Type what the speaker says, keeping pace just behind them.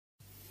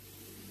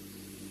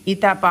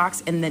Eat that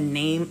box in the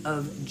name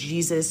of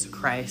Jesus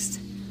Christ.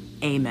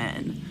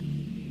 Amen.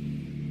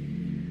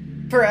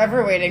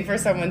 Forever waiting for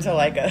someone to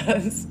like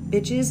us.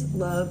 Bitches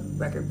love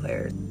record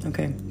players.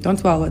 Okay, don't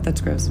swallow it. That's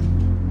gross.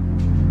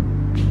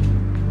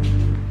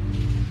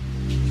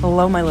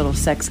 Hello, my little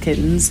sex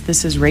kittens.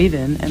 This is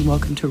Raven, and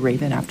welcome to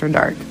Raven After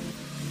Dark.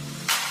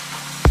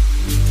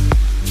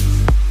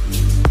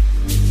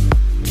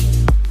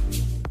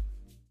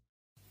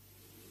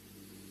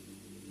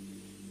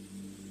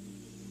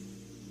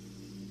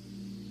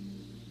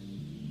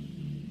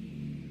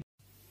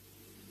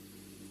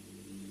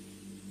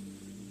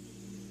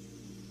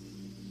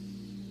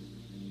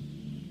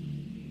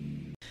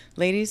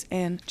 Ladies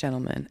and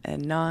gentlemen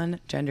and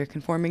non-gender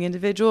conforming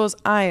individuals,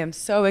 I am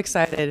so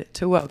excited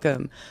to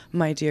welcome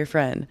my dear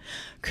friend,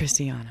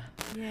 Christiana.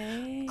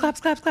 Yay. Claps,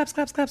 claps, claps,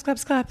 claps, claps,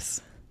 claps,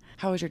 claps.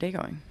 How is your day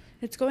going?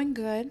 It's going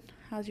good.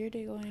 How's your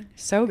day going?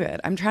 So good.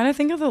 I'm trying to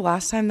think of the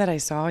last time that I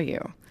saw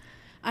you.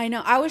 I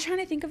know. I was trying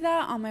to think of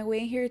that on my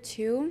way here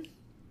too.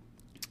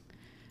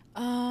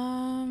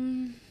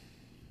 I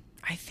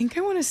think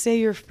I want to say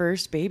your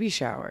first baby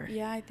shower.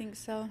 Yeah, I think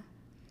so.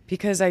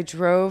 Because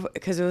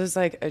it was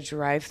like a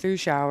drive-through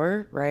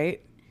shower,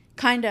 right?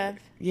 Kind of.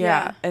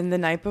 Yeah. And the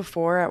night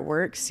before at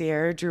work,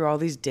 Sierra drew all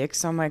these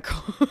dicks on my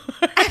car.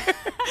 I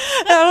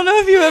don't know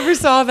if you ever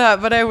saw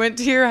that, but I went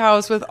to your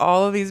house with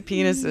all of these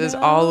penises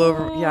all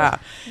over. Yeah.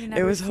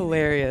 It was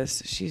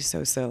hilarious. She's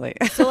so silly.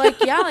 So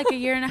like a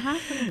year and a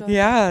half ago.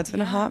 Yeah, it's been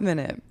a hot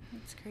minute.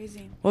 That's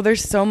crazy. Well,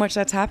 there's so much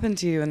that's happened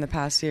to you in the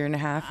past year and a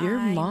half. You're a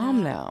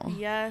mom now.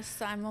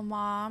 Yes, I'm a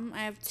mom.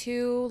 I have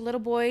 2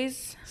 little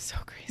boys. So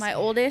crazy. My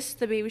oldest,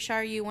 the baby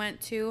shower you went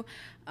to,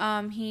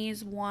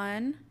 he's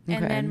 1. Okay.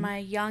 And then my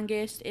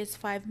youngest is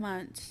 5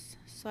 months.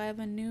 So I have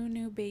a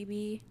new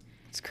baby.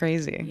 It's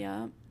crazy.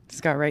 Yep.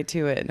 Just got right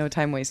to it. No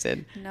time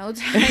wasted. No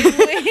time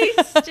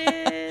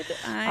wasted.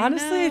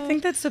 Honestly, I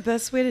think that's the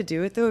best way to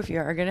do it, though. If you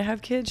are going to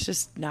have kids,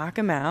 just knock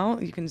them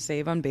out. You can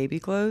save on baby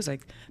clothes.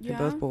 Like, they're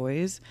both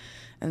boys.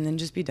 And then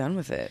just be done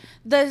with it.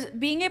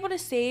 Being able to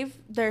save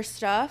their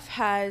stuff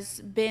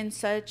has been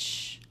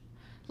such,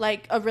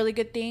 like, a really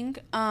good thing.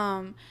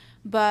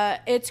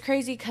 But it's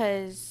crazy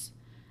because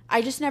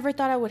I just never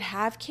thought I would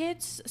have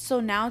kids. So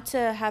now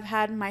to have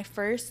had my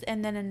first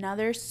and then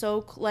another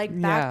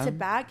back to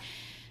back,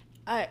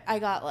 I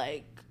got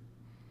like,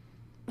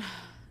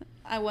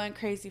 I went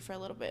crazy for a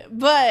little bit,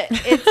 but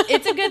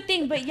it's a good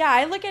thing. But yeah,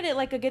 I look at it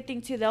like a good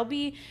thing too. They'll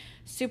be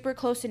super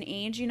close in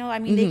age, you know. I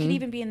mean, they could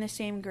even be in the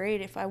same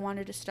grade if I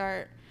wanted to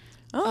start.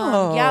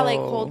 Like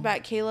hold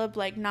back Caleb,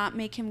 like not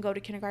make him go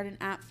to kindergarten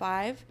at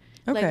 5.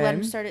 Okay. Like let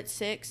him start at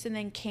 6, and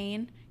then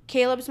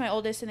Caleb's my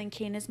oldest, and then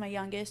Kane is my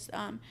youngest.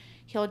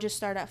 He'll just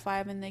start at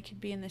 5, and they could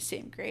be in the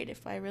same grade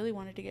if I really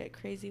wanted to get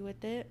crazy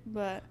with it.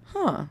 But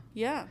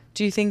yeah.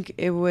 Do you think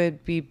it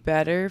would be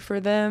better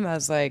for them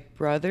as like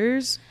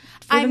brothers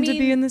for them to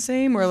be in the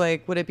same, or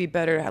like would it be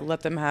better to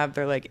let them have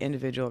their like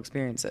individual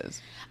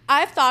experiences?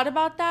 I've thought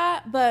about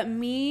that, but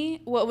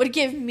what would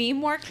give me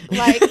more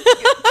like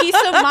peace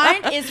of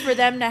mind is for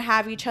them to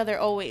have each other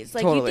always.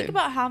 Like you think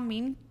about how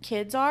mean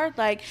kids are,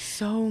 like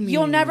so mean.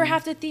 You'll never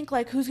have to think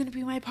like who's gonna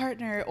be my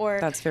partner, or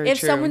that's very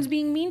if true. Someone's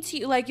being mean to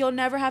you, like you'll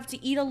never have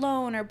to eat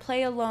alone or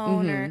play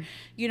alone, or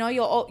you know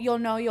you'll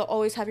know you'll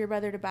always have your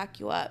brother to back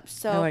you up.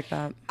 So I like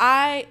that.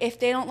 If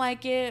they don't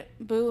like it,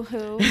 boo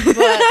hoo,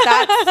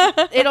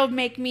 but it'll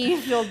make me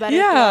feel better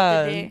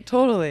throughout the day.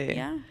 Totally.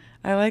 Yeah,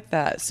 I like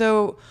that.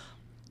 So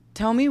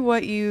tell me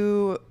what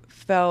you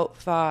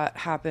thought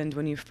happened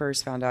when you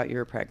first found out you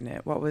were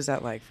pregnant. What was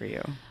that like for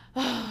you?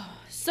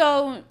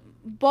 So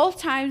both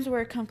times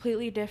were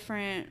completely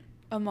different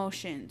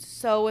emotions.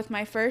 So with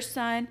my first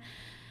son,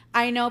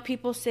 I know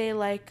people say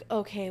like,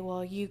 okay,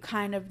 well, you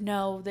kind of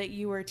know that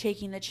you were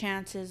taking the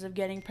chances of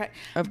getting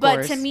pregnant.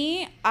 But to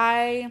me,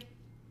 I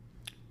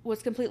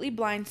was completely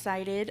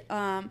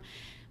blindsided.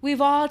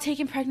 We've all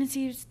taken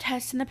pregnancy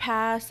tests in the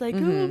past, like, oh,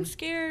 I'm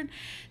scared.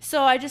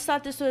 So I just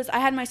thought I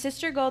had my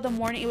sister go the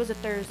morning. It was a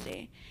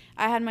Thursday.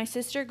 I had my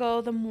sister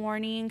go the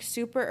morning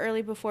super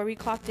early before we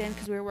clocked in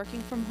because we were working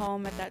from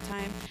home at that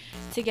time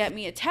to get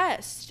me a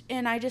test.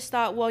 And I just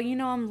thought, well, you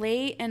know, I'm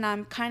late and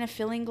I'm kind of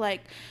feeling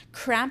like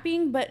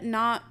cramping, but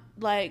not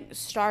like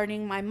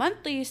starting my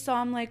monthly. So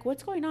I'm like,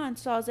 what's going on?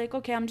 So I was like,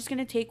 okay, I'm just going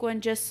to take one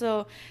just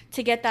to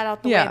get that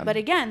out the way. But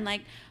again,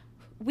 like,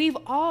 we've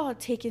all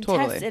taken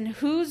tests, and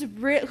who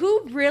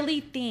really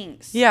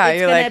thinks? Yeah,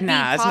 you're like,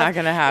 nah, it's not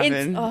gonna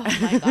happen. Oh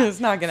my God. It's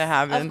not gonna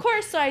happen. Of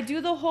course. So I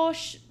do the whole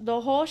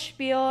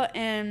spiel,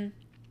 and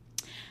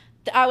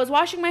I was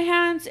washing my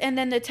hands, and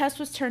then the test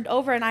was turned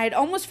over, and I had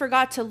almost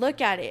forgot to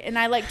look at it, and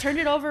I like turned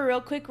it over real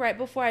quick right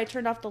before I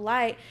turned off the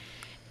light,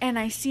 and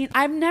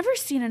I've never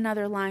seen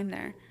another line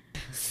there.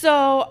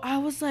 So I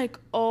was like,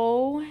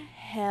 oh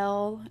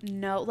hell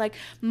no. Like,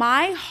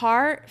 my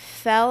heart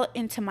fell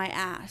into my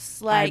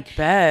ass. Like, I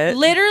bet.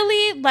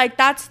 Literally, like,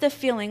 that's the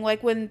feeling.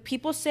 Like, when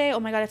people say, oh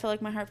my God, I felt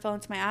like my heart fell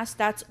into my ass,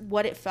 that's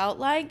what it felt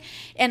like.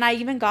 And I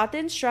even got the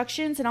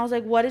instructions, and I was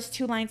like, what does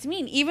 2 lines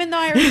mean? Even though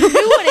I already knew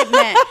what it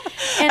meant.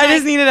 And I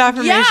just needed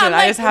affirmation. Yeah, like,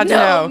 I just had to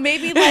know.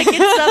 Maybe, like, it's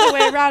the other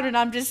way around, and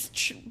I'm just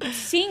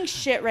seeing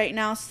shit right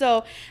now.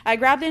 So I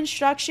grabbed the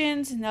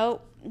instructions.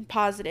 Nope.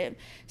 Positive.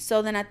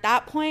 So then at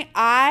that point,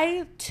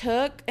 I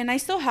took, and I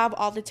still have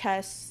all the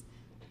tests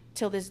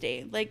till this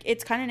day. Like,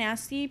 it's kind of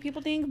nasty,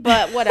 people think,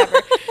 but whatever.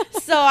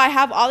 So I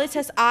have all the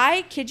tests.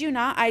 I kid you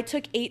not, I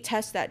took 8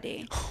 tests that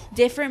day.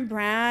 Different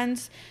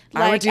brands.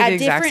 Like, I would do the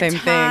exact same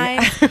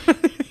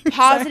thing.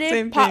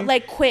 Positive,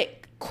 like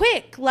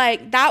quick.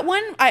 Like, that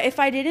one, if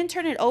I didn't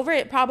turn it over,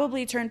 it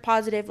probably turned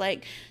positive,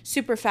 like,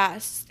 super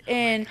fast.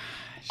 And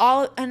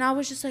and I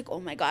was just like, oh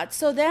my God.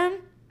 So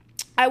then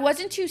I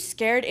wasn't too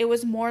scared. It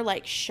was more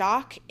like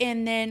shock.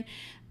 And then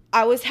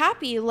I was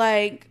happy.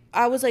 Like,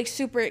 I was like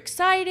super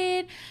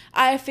excited.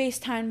 I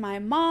FaceTimed my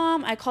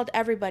mom. I called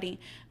everybody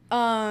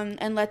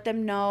and let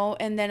them know.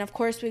 And then, of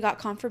course, we got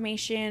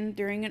confirmation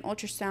during an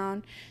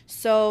ultrasound.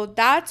 So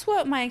that's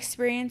what my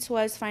experience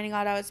was, finding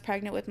out I was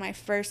pregnant with my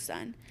first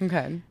son.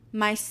 Okay.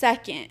 My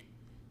second,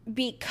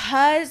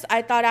 because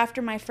I thought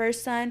after my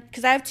first son,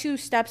 because I have 2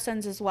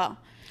 stepsons as well.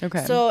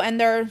 Okay. So, and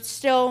they're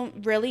still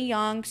really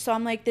young. So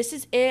I'm like, this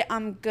is it.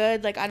 I'm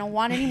good. Like, I don't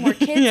want any more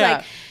kids. Yeah.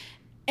 Like,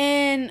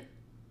 and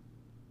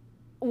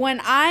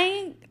when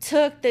I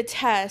took the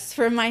test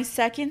for my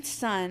second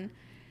son,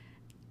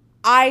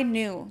 I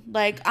knew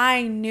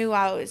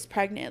I was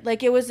pregnant.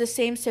 Like, it was the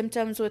same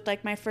symptoms with,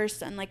 like, my first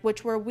son, like,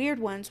 which were weird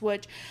ones,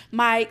 which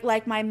my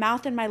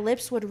mouth and my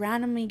lips would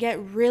randomly get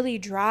really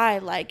dry.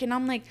 Like, and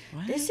I'm like,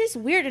 what? This is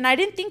weird. And I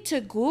didn't think to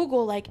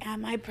Google, like,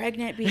 am I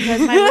pregnant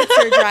because my lips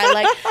are dry?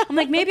 Like, I'm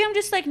like, maybe I'm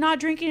just, like,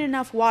 not drinking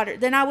enough water.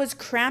 Then I was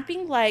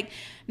cramping, like,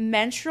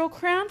 menstrual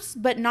cramps,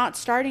 but not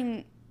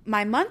starting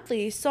my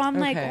monthly. So I'm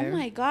like, oh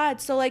my God.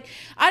 So, like,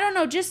 I don't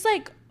know, just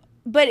like,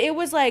 but it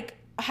was like,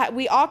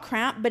 we all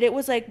cramp, but it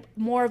was like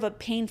more of a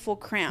painful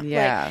cramp.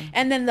 Yeah. Like,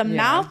 and then the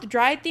mouth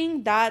dry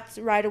thing, that's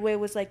right away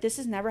was like, this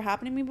has never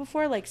happened to me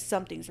before. Like,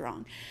 something's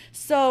wrong.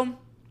 So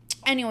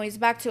anyways,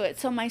 back to it.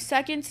 So my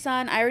second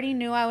son, I already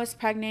knew I was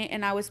pregnant,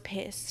 and I was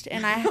pissed.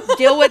 And I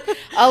deal with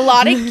a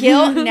lot of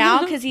guilt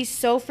now because he's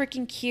so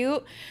freaking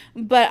cute.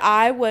 But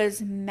I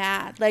was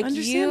mad. Like,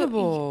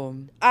 understandable.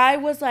 I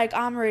was like,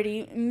 I'm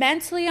already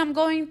mentally, I'm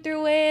going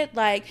through it.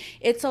 Like,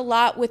 it's a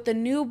lot with the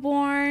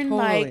newborn.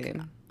 Totally. Like,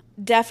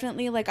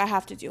 definitely, like, I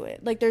have to do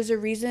it. Like, there's a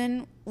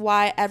reason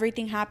why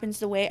everything happens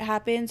the way it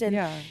happens. And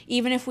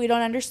even if we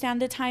don't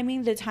understand the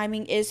timing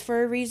is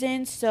for a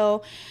reason.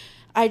 So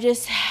I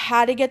just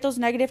had to get those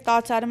negative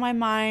thoughts out of my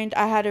mind.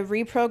 I had to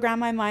reprogram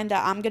my mind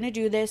that I'm going to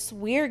do this.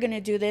 We're going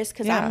to do this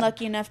because I'm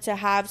lucky enough to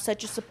have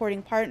such a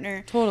supporting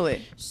partner.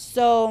 Totally.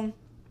 So,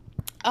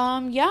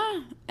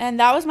 and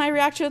that was my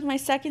reaction with my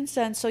second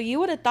son. So you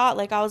would have thought,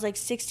 like, I was like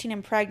 16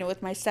 and pregnant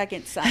with my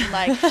second son.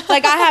 Like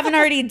I haven't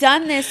already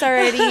done this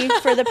already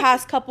for the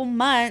past couple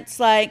months.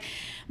 Like,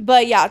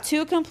 but yeah,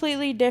 2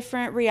 completely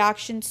different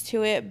reactions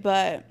to it,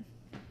 but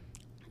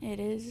it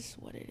is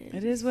what it is.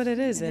 It is what it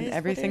is, and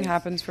everything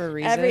happens for a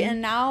reason.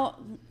 And now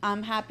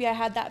I'm happy I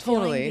had that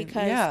feeling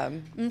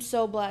because I'm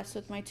so blessed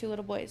with my 2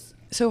 little boys.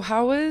 So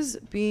how was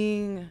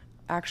being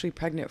actually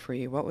pregnant for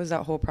you? What was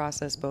that whole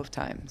process both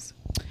times?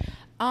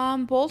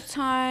 Both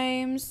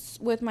times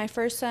with my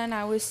first son,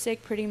 I was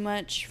sick pretty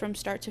much from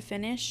start to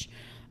finish.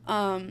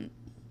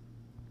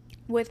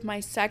 With my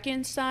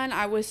second son,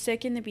 I was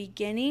sick in the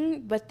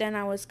beginning, but then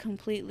I was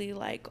completely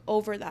like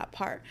over that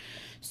part.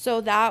 So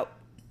that,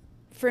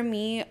 for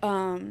me,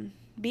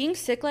 being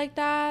sick like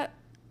that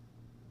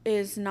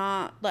is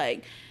not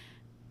like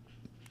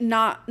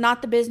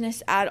not the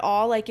business at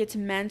all. Like, it's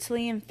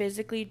mentally and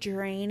physically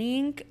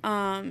draining.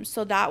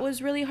 So that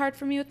was really hard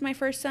for me with my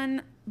first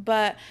son.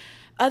 But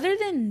other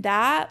than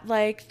that,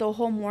 like, the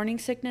whole morning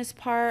sickness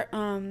part,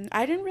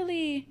 I didn't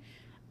really,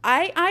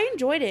 I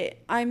enjoyed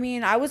it. I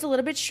mean, I was a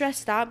little bit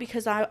stressed out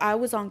because I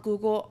was on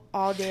Google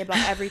all day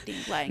about everything.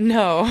 Like,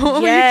 no,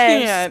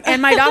 yes. You can't.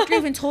 And my doctor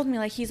even told me,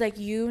 like, he's like,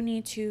 you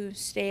need to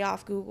stay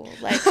off Google.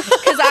 Like,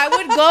 because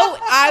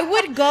I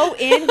would go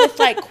in with,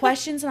 like,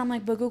 questions, and I'm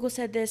like, but Google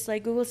said this,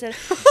 like, Google said,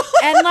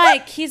 and,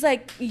 like, he's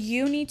like,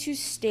 you need to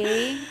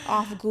stay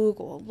off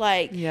Google.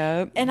 Like,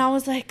 yep. And I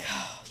was like,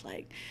 oh,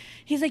 like,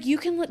 he's like, you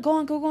can go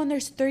on Google and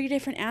there's 30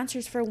 different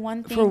answers for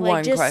one thing. For like,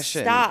 one just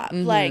question. Stop.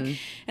 Mm-hmm. Like,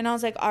 and I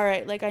was like, all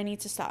right, like, I need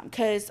to stop.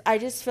 Because I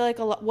just feel like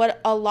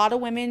what a lot of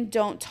women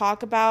don't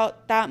talk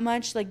about that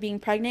much, like, being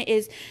pregnant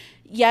is,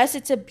 yes,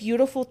 it's a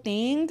beautiful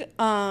thing.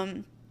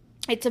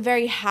 It's a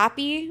very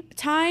happy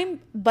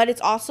time, but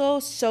it's also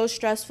so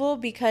stressful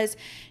because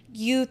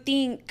you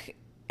think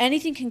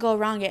anything can go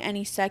wrong at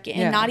any second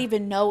and not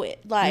even know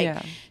it. Like,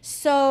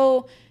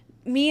 so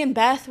me and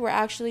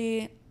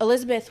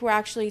Elizabeth were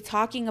actually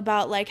talking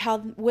about, like, how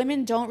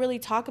women don't really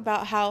talk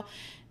about how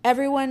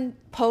everyone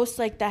posts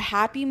like the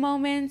happy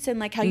moments and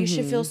like how you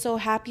should feel so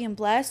happy and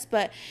blessed,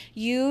 but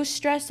you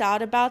stress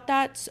out about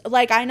that.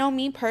 Like, I know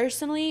me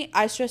personally,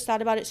 I stressed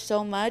out about it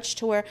so much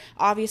to where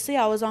obviously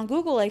I was on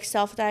Google like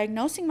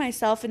self-diagnosing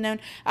myself, and then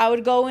I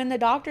would go in the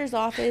doctor's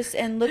office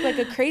and look like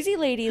a crazy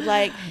lady,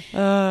 like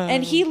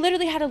and he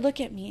literally had to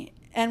look at me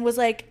and was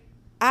like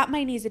at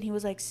my knees, and he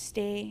was like,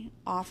 stay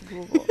off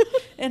Google.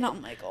 And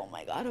I'm like, oh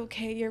my God,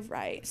 okay, you're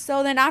right.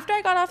 So then after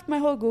I got off my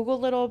whole Google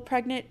little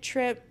pregnant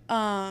trip,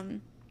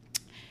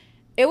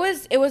 it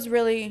was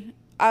really,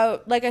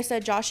 like I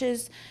said,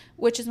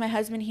 which is my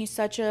husband, he's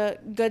such a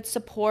good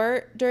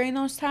support during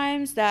those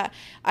times that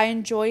I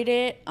enjoyed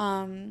it.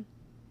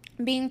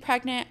 Being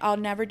pregnant, I'll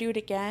never do it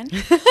again.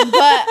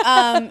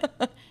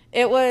 But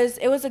it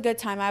was a good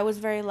time. I was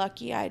very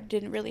lucky. I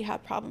didn't really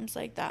have problems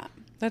like that.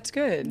 That's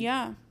good.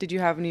 Yeah. Did you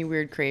have any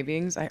weird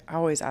cravings? I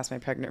always ask my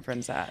pregnant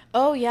friends that.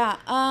 Oh, yeah.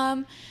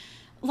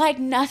 Like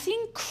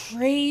nothing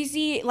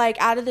crazy, like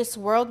out of this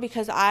world,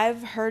 because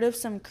I've heard of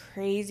some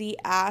crazy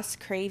ass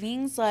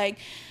cravings. Like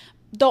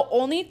the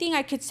only thing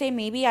I could say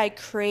maybe I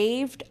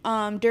craved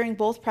during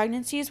both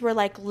pregnancies were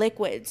like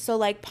liquids. So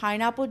like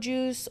pineapple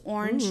juice,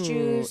 orange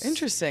juice.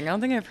 Interesting. I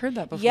don't think I've heard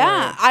that before.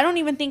 Yeah, I don't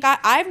even think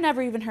I've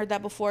never even heard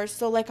that before.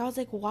 So like I was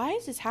like, why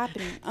is this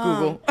happening?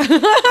 Google.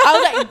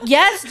 I was like,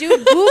 yes,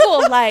 dude,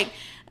 Google. Like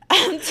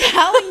I'm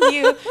telling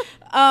you,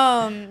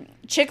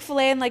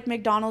 Chick-fil-A and like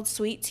McDonald's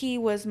sweet tea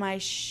was my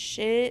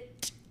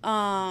shit.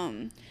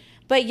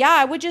 But yeah,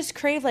 I would just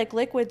crave like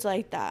liquids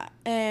like that.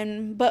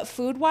 But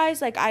food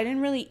wise, like I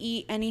didn't really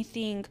eat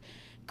anything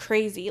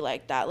crazy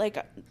like that. Like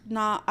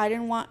I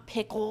didn't want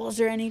pickles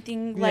or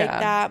anything like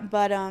that.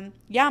 But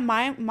yeah,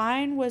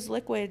 mine was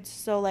liquids.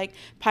 So like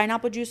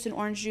pineapple juice and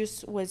orange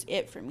juice was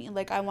it for me.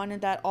 Like I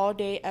wanted that all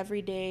day,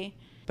 every day.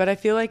 But I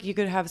feel like you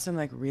could have some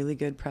like really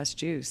good pressed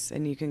juice,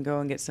 and you can go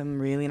and get some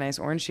really nice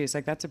orange juice.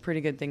 Like that's a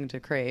pretty good thing to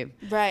crave.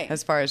 Right.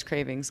 As far as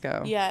cravings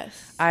go.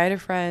 Yes. I had a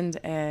friend,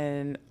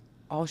 and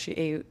all she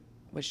ate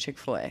was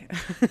Chick-fil-A.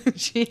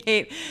 She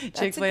ate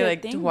Chick-fil-A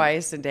like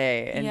twice a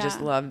day and just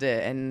loved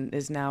it, and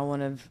is now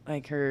one of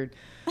like her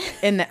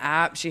in the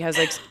app. She has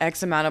like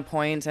X amount of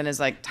points and is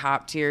like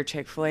top tier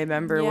Chick-fil-A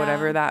member,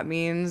 whatever that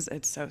means.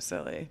 It's so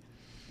silly.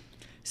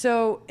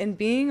 So in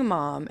being a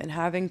mom and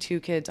having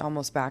 2 kids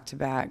almost back to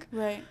back,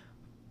 right,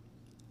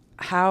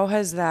 how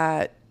has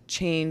that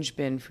change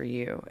been for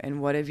you?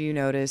 And what have you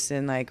noticed,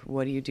 and like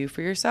what do you do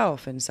for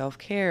yourself and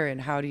self-care, and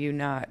how do you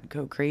not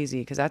go crazy?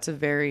 Because that's a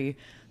very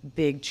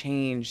big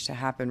change to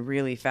happen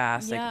really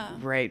fast, like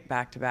right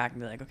back to back,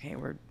 and be like, okay,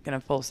 we're gonna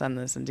full send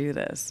this and do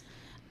this.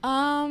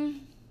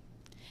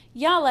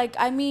 Yeah, like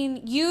I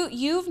mean,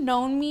 you've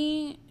known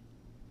me.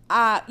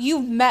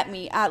 You've met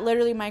me at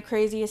literally my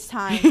craziest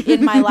time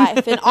in my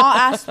life in all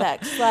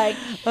aspects. Like,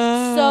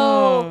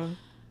 so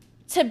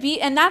to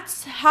be, and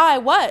that's how I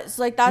was.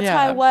 Like, that's how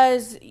I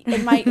was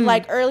in my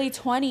like early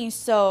 20s.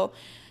 So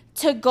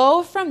to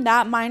go from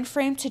that mind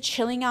frame to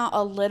chilling out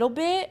a little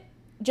bit,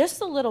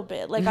 just a little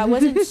bit. Like, I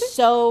wasn't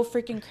so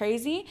freaking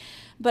crazy,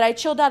 but I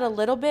chilled out a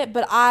little bit.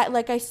 But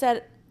like I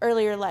said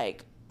earlier,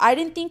 like, I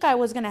didn't think I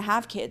was going to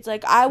have kids.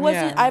 Like, I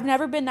wasn't, I've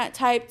never been that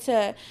type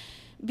to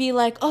be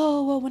like,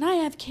 oh, well, when I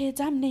have kids,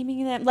 I'm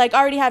naming them. Like, I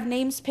already have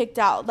names picked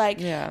out.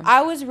 Like,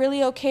 I was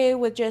really okay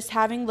with just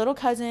having little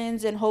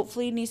cousins and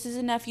hopefully nieces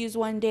and nephews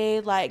one day.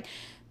 Like,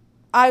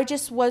 I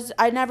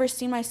never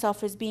seen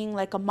myself as being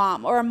like a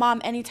mom or a mom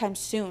anytime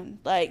soon.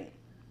 Like,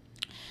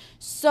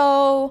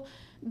 so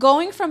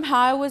going from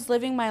how I was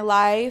living my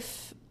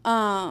life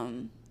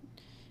to,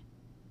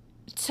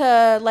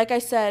 like I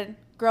said,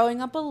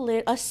 growing up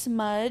a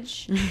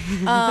smudge,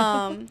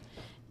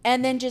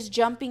 and then just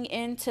jumping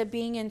into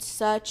being in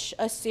such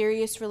a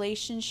serious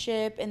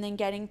relationship, and then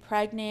getting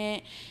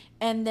pregnant,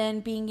 and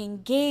then being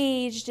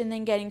engaged, and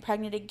then getting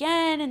pregnant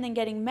again, and then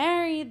getting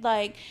married.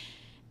 Like,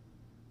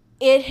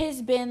 it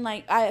has been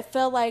like, I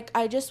felt like,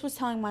 I just was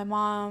telling my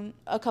mom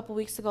a couple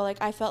weeks ago,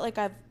 like, I felt like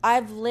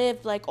I've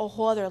lived like a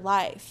whole other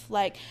life.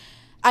 Like,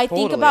 I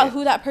think about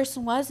who that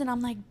person was, and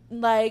I'm like,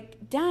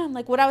 damn,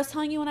 like what I was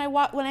telling you when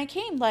I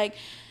came, like,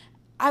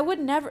 I would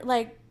never,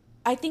 like,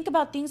 I think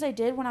about things I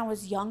did when I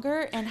was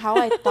younger and how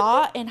I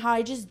thought and how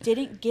I just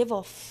didn't give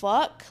a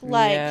fuck.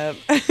 Like,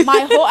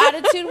 my whole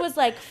attitude was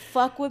like,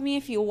 fuck with me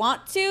if you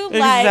want to. Like,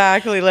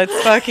 exactly. Let's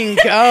fucking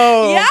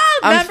go. Yeah.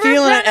 I'm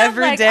feeling it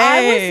every day.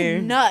 I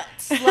was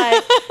nuts.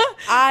 Like,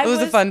 it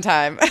was a fun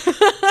time.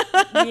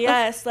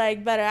 Yes.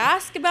 Like, better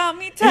ask about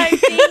me type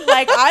thing.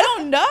 Like, I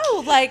don't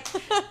know. Like,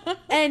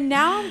 and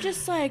now I'm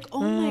just like,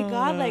 oh my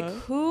God, like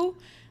who...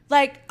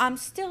 Like, I'm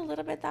still a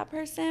little bit that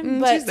person,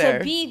 but to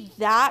be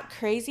that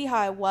crazy how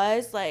I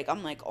was, like,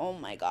 I'm like, oh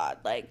my God,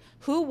 like,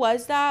 who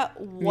was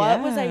that?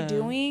 What was I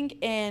doing?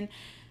 And,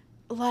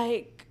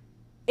 like,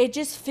 it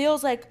just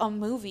feels like a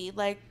movie.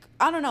 Like,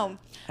 I don't know.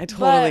 I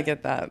totally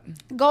get that.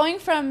 Going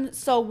from,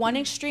 one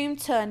extreme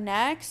to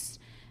next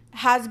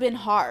has been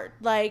hard.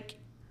 Like,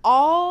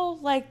 all,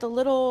 like, the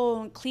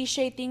little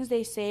cliche things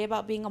they say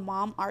about being a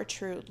mom are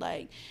true.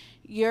 Like,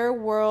 your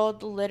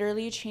world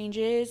literally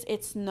changes.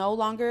 It's no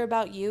longer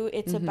about you.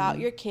 It's about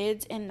your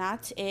kids, and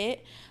that's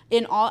it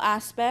in all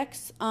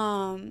aspects.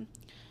 And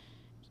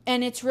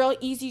it's real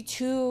easy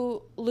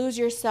to lose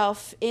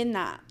yourself in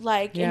that,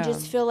 like, and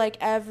just feel like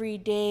every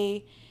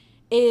day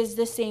is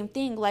the same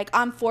thing. Like,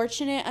 I'm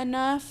fortunate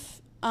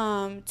enough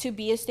to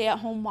be a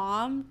stay-at-home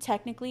mom,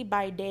 technically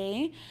by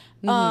day.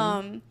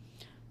 But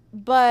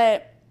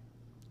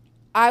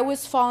I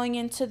was falling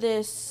into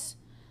this.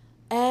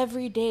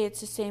 Every day it's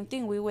the same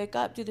thing. We wake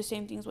up, do the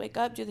same things, wake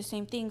up, do the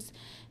same things.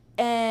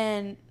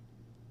 And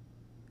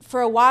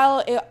for a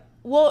while,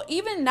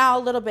 even now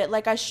a little bit,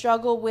 like, I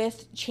struggle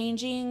with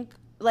changing,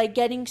 like,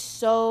 getting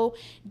so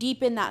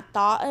deep in that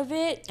thought of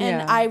it.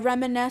 And I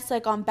reminisce,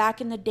 like, on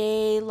back in the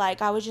day,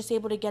 like, I was just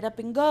able to get up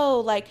and go.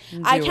 Like,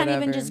 I can't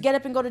even just get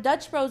up and go to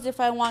Dutch Bros if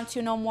I want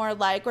to no more,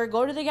 like, or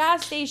go to the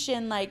gas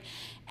station, like,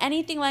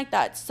 anything like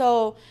that.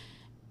 So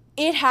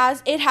it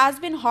has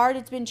been hard.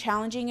 It's been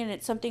challenging, and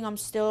it's something I'm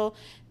still,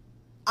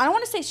 I don't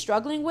want to say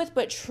struggling with,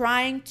 but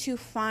trying to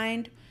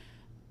find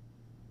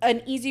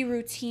an easy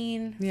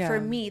routine for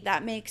me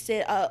that makes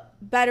it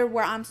better,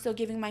 where I'm still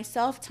giving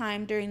myself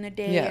time during the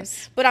day,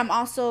 but I'm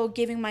also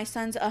giving my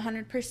sons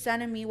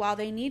 100% of me while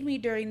they need me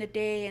during the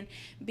day, and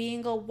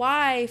being a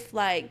wife,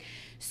 like,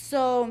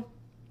 so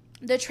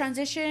the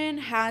transition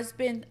has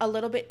been a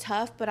little bit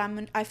tough, but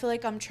I feel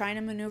like I'm trying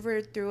to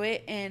maneuver through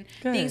it, and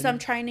things I'm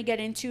trying to get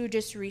into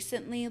just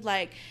recently,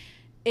 like,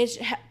 it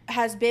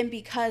has been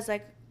because,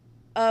 like,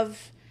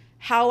 of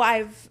how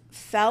I've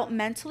felt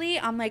mentally.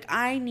 I'm like,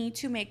 I need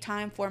to make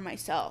time for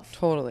myself.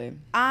 Totally.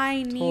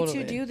 I need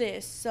to do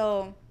this.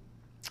 So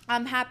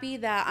I'm happy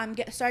that I'm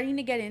starting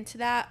to get into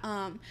that.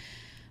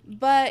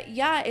 But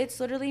yeah, it's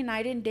literally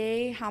night and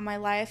day how my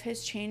life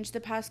has changed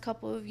the past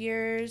couple of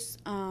years.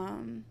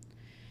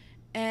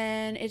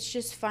 And it's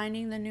just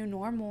finding the new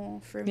normal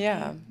for me.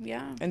 Yeah.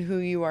 And who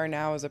you are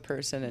now as a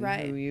person,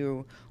 and who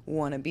you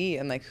want to be,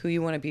 and, like, who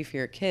you want to be for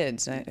your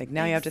kids. And, like,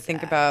 now you have to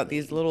think about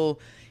these little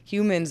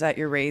humans that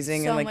you're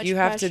raising, and, like, you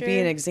have to be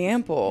an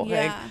example.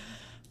 Like,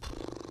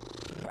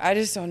 I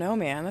just don't know,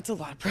 man. That's a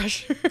lot of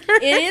pressure.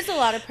 It is a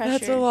lot of pressure.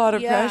 That's a lot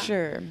of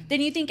pressure.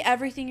 Then you think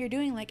everything you're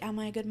doing, like, am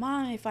I a good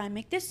mom if I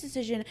make this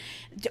decision?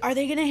 Are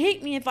they going to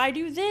hate me if I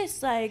do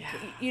this? Like,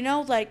 you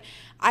know, like,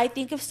 I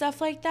think of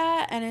stuff like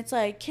that, and it's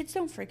like, kids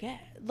don't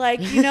forget.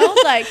 Like, you know,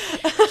 like,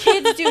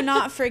 kids do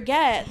not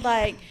forget.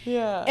 Like,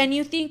 and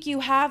you think you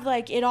have,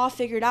 like, it all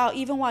figured out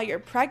even while you're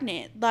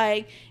pregnant.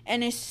 Like,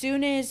 and as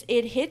soon as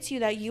it hits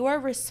you that you are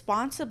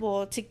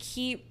responsible to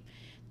keep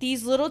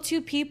these little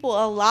two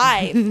people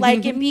alive,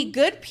 like, and be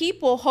good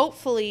people,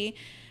 hopefully,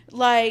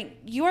 like,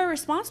 you are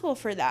responsible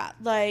for that.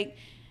 Like,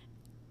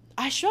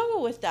 I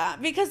struggle with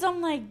that because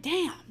I'm like,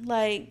 damn,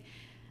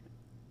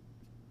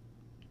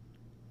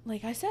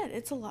 like I said,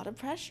 it's a lot of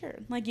pressure.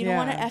 Like, you don't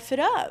want to F it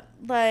up.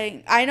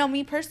 Like, I know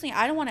me personally,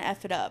 I don't want to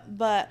F it up,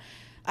 but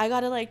I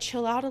got to, like,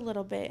 chill out a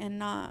little bit and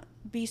not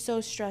be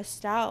so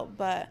stressed out.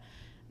 But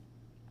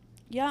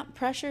yeah,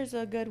 pressure is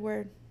a good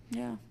word.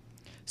 Yeah.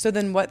 So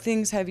then what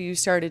things have you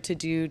started to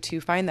do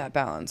to find that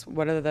balance?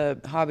 What are the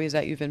hobbies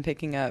that you've been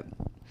picking up?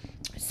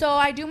 So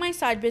I do my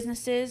side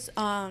businesses.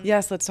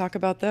 Yes, let's talk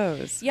about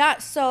those. Yeah,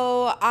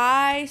 so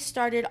I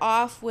started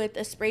off with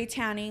a spray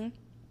tanning.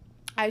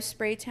 I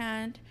spray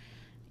tanned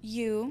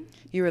you.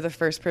 You were the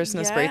first person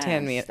to spray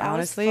tan me.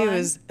 Honestly, it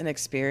was an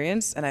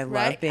experience, and I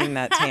love being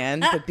that tan.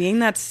 But being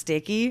that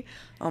sticky,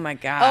 oh my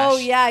gosh. Oh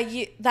yeah,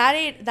 that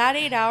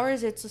 8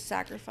 hours, it's a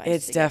sacrifice.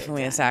 It's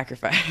definitely a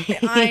sacrifice.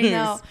 I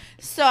know.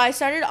 So I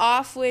started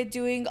off with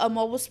doing a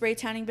mobile spray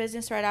tanning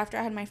business right after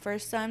I had my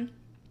first son.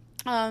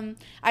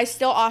 I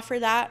still offer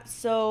that,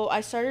 so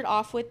I started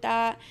off with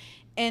that.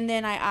 And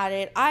then I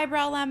added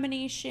eyebrow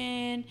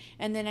lamination,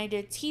 and then I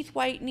did teeth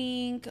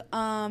whitening,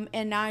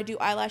 and now I do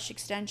eyelash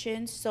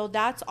extensions. So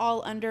that's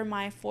all under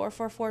my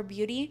 444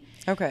 Beauty.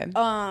 Okay.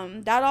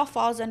 That all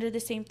falls under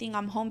the same thing.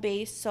 I'm home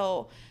based,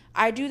 so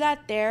I do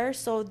that there.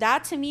 So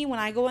that, to me, when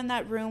I go in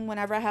that room,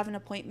 whenever I have an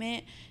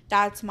appointment,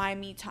 that's my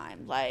me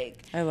time.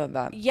 Like, I love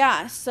that.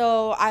 Yeah,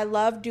 so I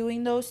love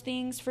doing those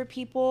things for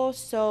people.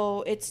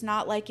 So it's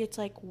not like it's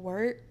like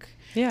work.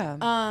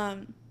 Yeah.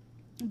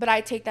 But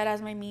I take that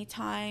as my me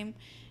time.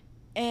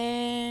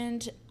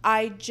 And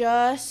I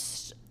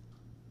just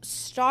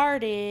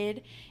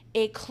started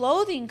a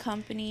clothing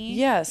company.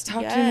 Yes,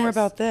 talk to me more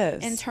about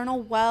this.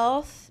 Internal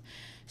Wealth.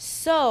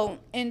 So,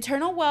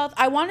 Internal Wealth,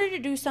 I wanted to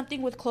do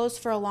something with clothes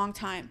for a long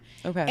time.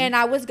 Okay. And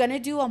I was going to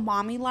do a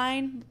mommy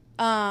line.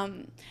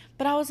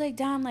 But I was like,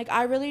 damn, like,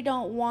 I really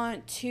don't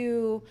want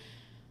to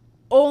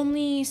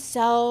only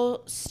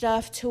sell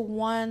stuff to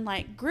one,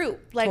 like,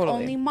 group, like,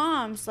 only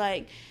moms,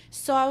 like.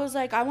 So I was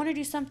like, I want to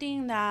do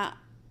something that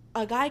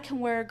a guy can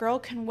wear, a girl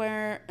can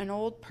wear, an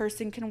old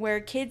person can wear,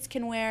 kids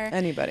can wear.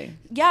 Anybody.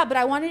 Yeah, but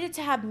I wanted it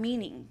to have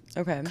meaning.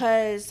 Okay.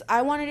 Because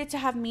I wanted it to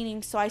have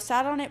meaning. So I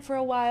sat on it for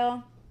a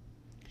while.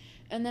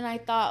 And then I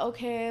thought,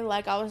 okay,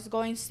 like, I was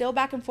going still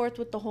back and forth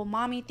with the whole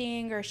mommy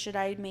thing, or should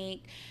I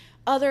make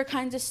other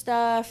kinds of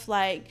stuff,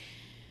 like.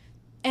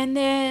 And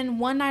then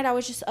one night I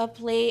was just up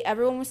late.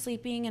 Everyone was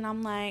sleeping. And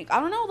I'm like, I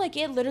don't know. Like,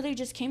 it literally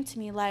just came to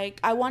me. Like,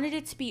 I wanted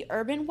it to be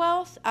urban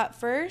wealth at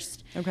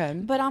first. Okay.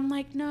 But I'm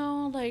like,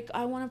 no. Like,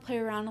 I want to play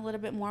around a little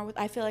bit more with.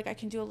 I feel like I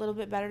can do a little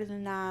bit better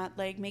than that.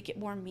 Like, make it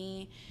more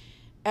me.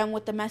 And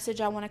with the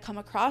message I want to come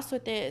across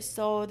with it.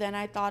 So then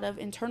I thought of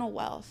internal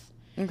wealth.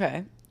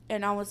 Okay.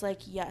 And I was like,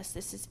 yes,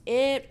 this is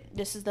it.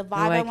 This is the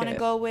vibe I want to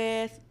go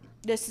with.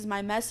 This is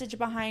my message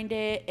behind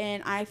it.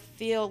 And I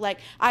feel like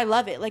I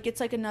love it. Like, it's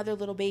like another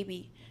little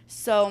baby.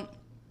 So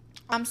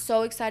I'm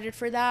so excited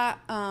for that.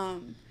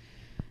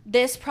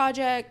 This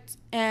project,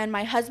 and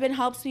my husband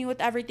helps me with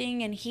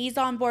everything, and he's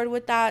on board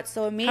with that.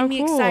 So it made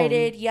me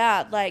excited.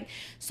 Yeah. Like,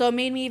 so it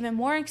made me even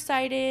more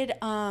excited.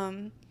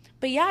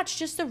 But yeah, it's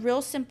just a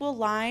real simple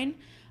line,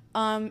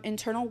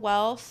 internal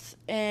wealth.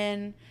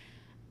 And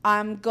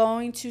I'm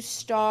going to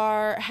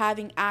start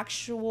having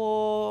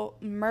actual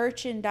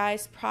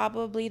merchandise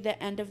probably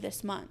the end of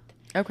this month.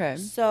 Okay.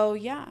 So,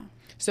 yeah.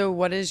 So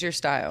what is your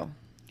style?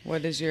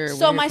 What is your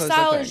So my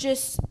style is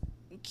just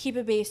keep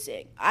it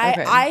basic.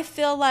 I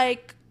feel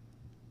like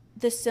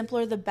the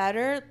simpler the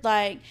better.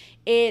 Like,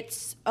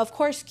 it's of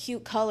course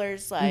cute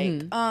colors,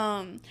 like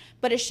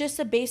but it's just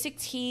a basic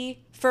tee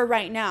for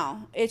right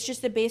now. It's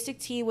just a basic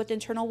tee with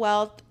internal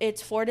wealth.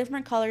 It's 4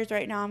 different colors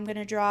right now I'm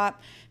gonna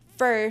drop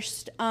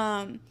first.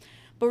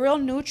 But real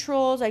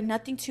neutrals, like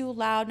nothing too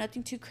loud,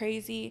 nothing too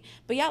crazy.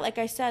 But yeah, like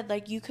I said,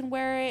 like you can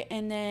wear it,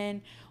 and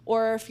then,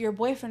 or if your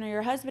boyfriend or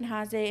your husband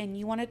has it and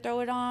you want to throw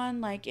it on,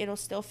 like it'll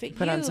still fit you.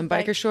 Put on some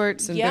biker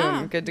shorts and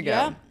boom, good to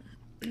go.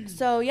 Yep.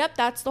 So, yep,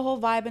 that's the whole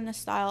vibe and the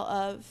style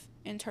of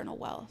internal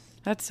wealth.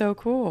 That's so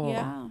cool.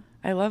 Yeah.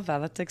 I love that.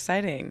 That's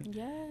exciting.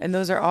 Yes. And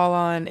those are all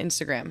on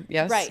Instagram,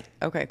 yes? Right.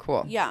 Okay,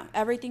 cool. Yeah,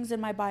 everything's in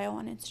my bio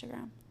on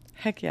Instagram.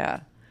 Heck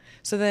yeah.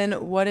 So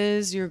then what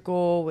is your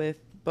goal with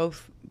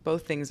both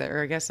things that,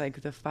 or I guess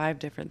like the 5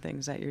 different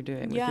things that you're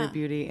doing with your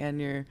beauty and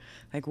your,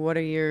 like, what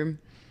are your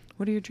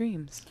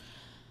dreams?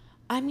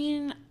 I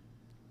mean,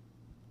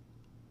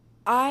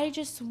 I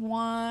just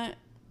want,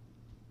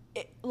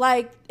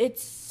 like,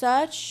 it's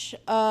such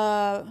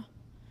a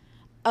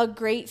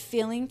great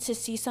feeling to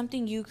see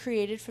something you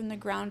created from the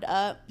ground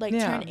up, like,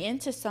 turn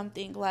into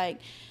something, like,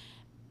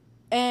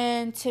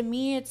 and to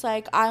me, it's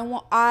like,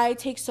 I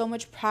take so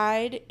much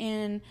pride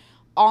in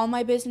all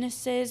my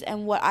businesses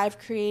and what I've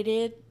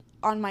created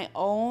on my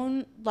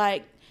own,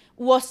 like,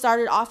 what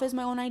started off as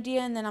my own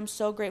idea, and then I'm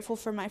so grateful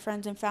for my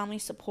friends and family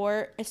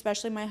support,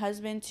 especially my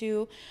husband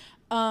too.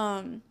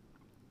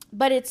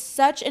 But it's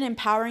such an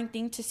empowering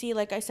thing to see,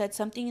 like I said,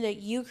 something that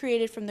you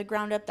created from the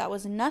ground up that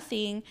was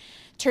nothing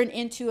turn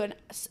into an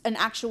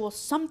actual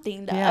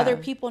something that other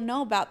people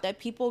know about, that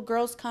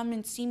girls come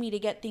and see me to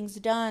get things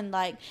done,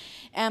 like,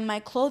 and my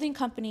clothing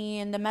company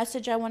and the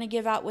message I want to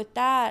give out with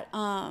that.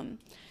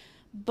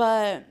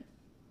 But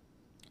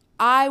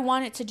I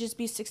want it to just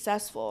be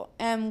successful.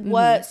 And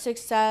what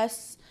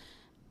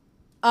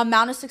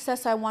amount of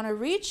success I want to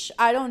reach,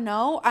 I don't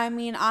know. I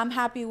mean, I'm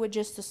happy with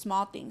just the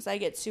small things I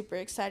get super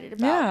excited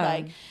about. Yeah.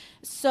 Like,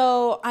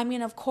 so, I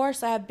mean, of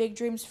course, I have big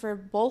dreams for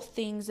both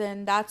things,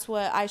 and that's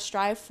what I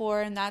strive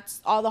for, and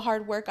that's all the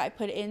hard work I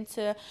put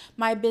into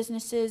my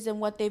businesses and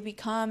what they've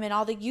become, and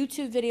all the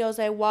YouTube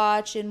videos I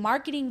watch, and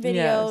marketing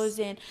videos,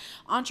 and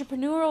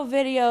entrepreneurial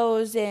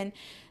videos, and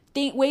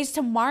different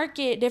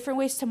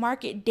ways to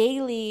market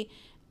daily.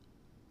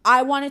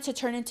 I want it to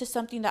turn into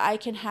something that I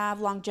can have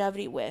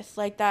longevity with,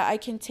 like that I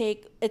can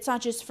take. It's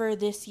not just for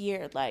this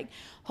year, like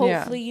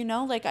hopefully, you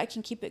know, like I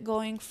can keep it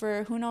going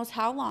for who knows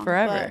how long.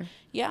 Forever. But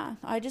yeah,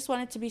 I just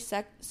want it to be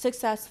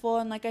successful.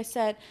 And like I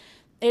said,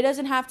 it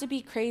doesn't have to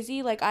be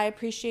crazy. Like, I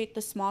appreciate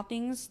the small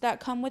things that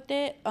come with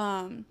it.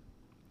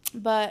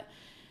 But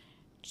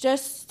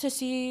just to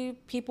see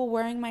people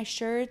wearing my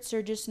shirts,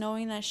 or just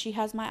knowing that she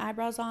has my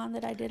eyebrows on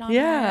that I did on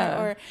her,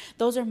 or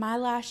those are my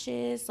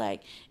lashes,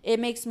 like, it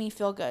makes me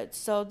feel good.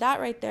 So that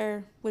right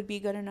there would be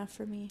good enough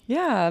for me.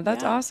 Yeah,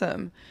 that's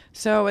awesome.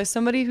 So as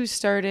somebody who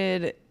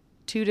started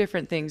 2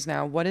 different things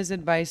now, what is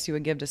advice you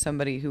would give to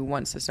somebody who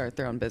wants to start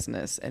their own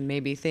business, and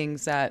maybe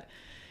things that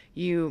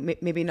you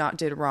maybe not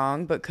did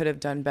wrong but could have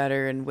done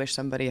better and wish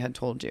somebody had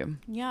told you?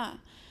 Yeah.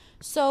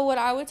 So what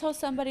I would tell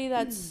somebody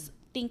that's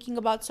thinking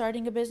about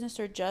starting a business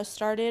or just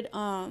started,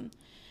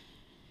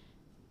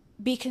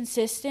 be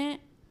consistent.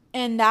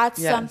 And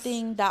that's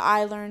something that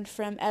I learned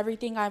from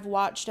everything I've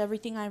watched,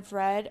 everything I've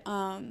read.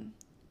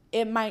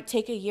 It might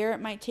take a year,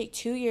 it might take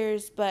 2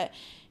 years, but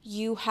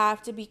you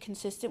have to be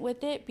consistent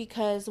with it,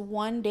 because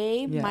one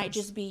day might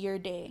just be your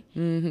day.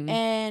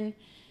 And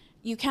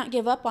you can't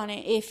give up on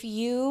it. If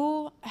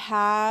you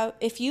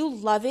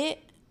love it,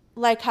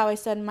 like how I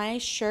said, my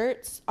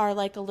shirts are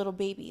like a little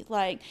baby.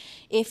 Like,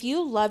 if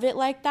you love it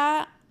like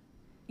that,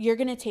 you're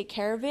going to take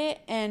care of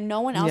it, and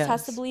no one else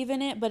has to believe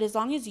in it. But as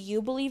long as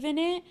you believe in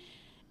it,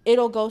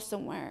 it'll go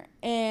somewhere.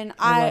 And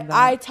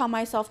I tell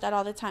myself that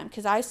all the time,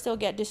 because I still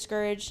get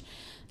discouraged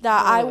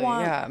that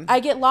I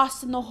get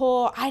lost in the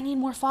whole, I need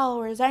more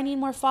followers.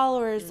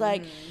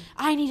 Like,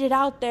 I need it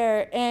out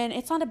there. And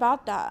it's not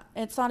about that.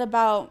 It's not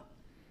about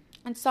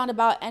It's not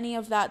about any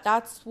of that.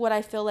 That's what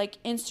I feel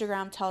like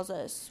Instagram tells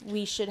us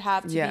we should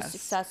have to be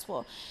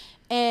successful.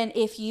 And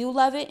if you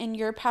love it and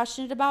you're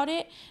passionate about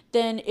it,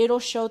 then it'll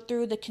show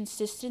through the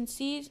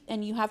consistency,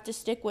 and you have to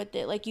stick with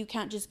it. Like, you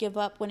can't just give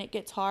up when it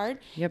gets hard.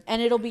 Yep.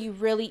 And it'll be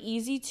really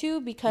easy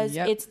to, because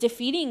it's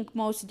defeating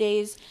most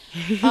days.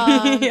 You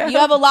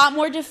have a lot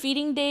more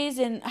defeating days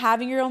in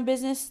having your own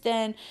business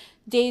than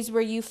days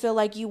where you feel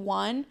like you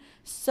won.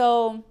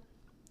 So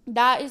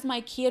that is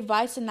my key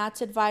advice, and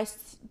that's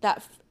advice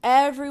that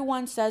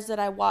everyone says that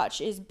I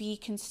watch, is be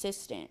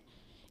consistent.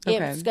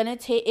 Okay.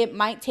 It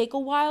might take a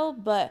while,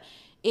 but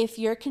if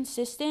you're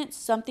consistent,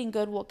 something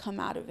good will come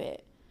out of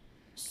it.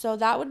 So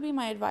that would be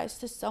my advice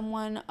to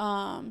someone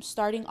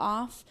starting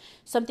off.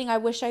 Something I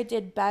wish I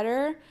did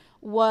better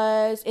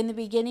was in the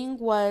beginning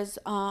was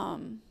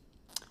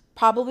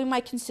probably my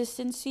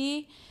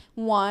consistency,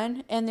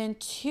 1, and then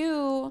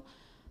 2,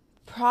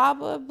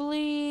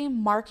 probably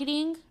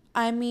marketing.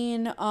 I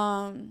mean,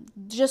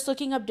 just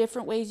looking up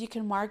different ways you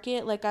can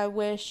market. Like, I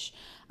wish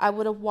I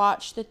would have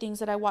watched the things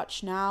that I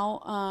watch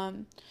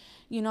now.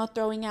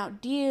 Throwing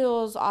out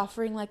deals,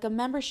 offering like a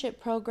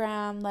membership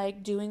program,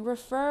 like doing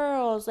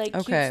referrals, like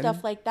cute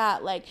stuff like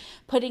that. Like,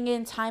 putting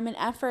in time and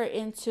effort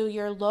into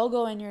your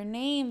logo and your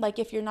name. Like,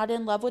 if you're not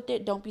in love with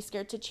it, don't be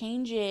scared to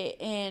change it,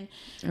 and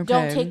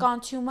don't take on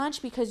too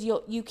much, because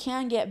you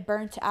can get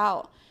burnt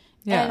out.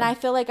 Yeah. And I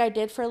feel like I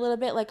did for a little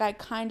bit. Like, I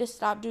kind of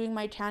stopped doing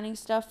my tanning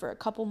stuff for a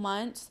couple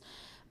months.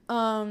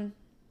 And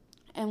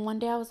one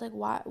day I was like,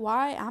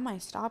 why am I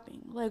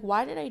stopping? Like,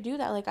 why did I do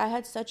that? Like, I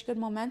had such good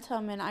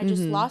momentum, and I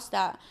just lost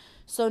that.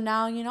 So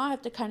now, I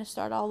have to kind of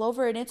start all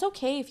over. And it's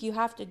okay if you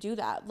have to do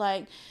that.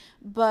 Like,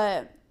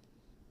 but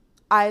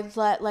I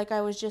let, like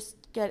I was just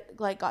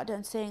got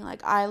done saying,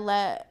 like, I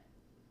let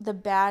the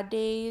bad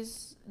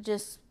days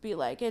just be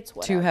like, it's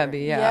whatever. Too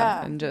heavy,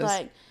 yeah. And just...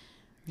 like...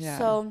 Yeah.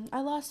 So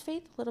I lost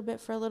faith a little bit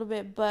for a little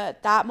bit.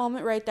 But that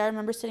moment right there, I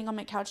remember sitting on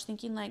my couch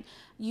thinking, like,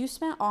 you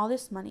spent all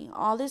this money,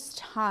 all this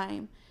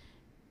time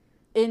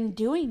in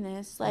doing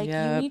this. Like,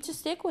 you need to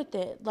stick with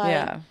it.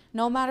 Like,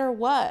 no matter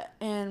what.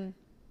 And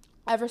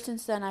ever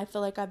since then, I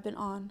feel like I've been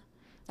on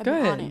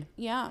it.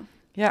 Yeah.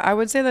 Yeah, I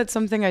would say that's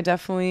something I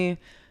definitely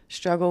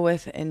struggle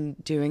with in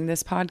doing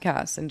this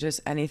podcast, and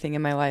just anything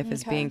in my life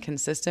is being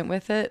consistent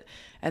with it.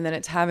 And then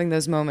it's having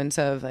those moments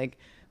of, like,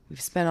 we've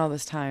spent all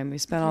this time, we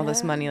spent all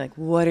this money. Like,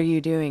 what are you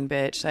doing,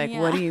 bitch? Like,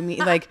 what do you mean?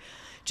 Like,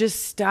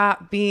 just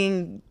stop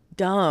being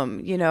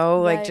dumb,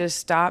 like, just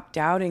stop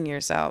doubting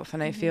yourself.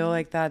 And I feel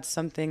like that's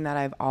something that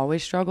I've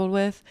always struggled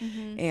with.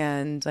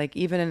 And like,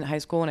 even in high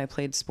school when I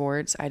played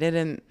sports, I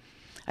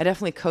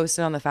definitely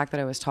coasted on the fact that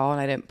I was tall, and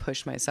I didn't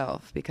push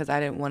myself because I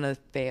didn't want to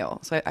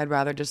fail. So I'd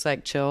rather just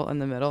like chill in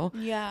the middle.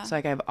 Yeah. So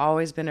like, I've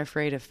always been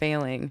afraid of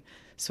failing.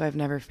 So I've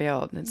never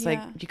failed. And it's like,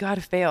 you got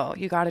to fail.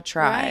 You got to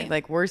try. Right.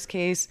 Like, worst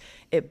case,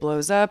 it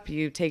blows up.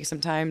 You take some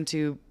time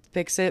to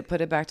fix it, put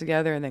it back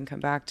together, and then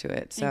come back to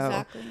it.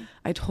 So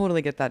I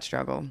totally get that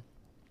struggle.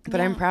 But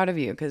I'm proud of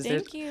you, because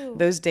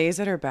those days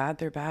that are bad,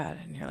 they're bad.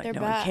 And you're like,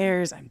 one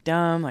cares. I'm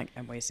dumb. Like,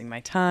 I'm wasting my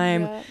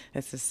time. Yep.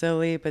 This is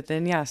silly. But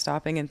then,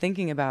 stopping and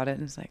thinking about it.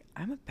 And it's like,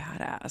 I'm a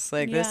badass.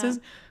 Like, this is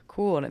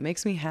cool. And it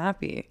makes me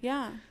happy.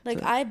 Yeah. Like,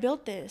 so, I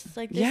built this.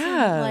 Like, this is,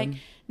 like,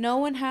 no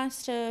one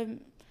has to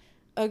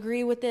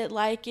agree with it,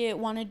 like it,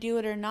 want to do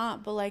it or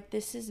not, but like,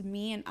 this is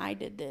me, and I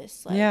did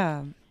this. Like,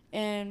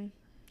 and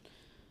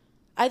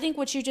I think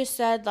what you just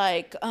said,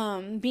 like,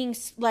 being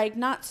like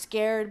not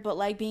scared, but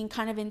like being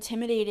kind of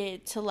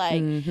intimidated to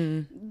like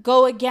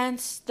go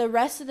against the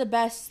rest of the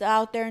best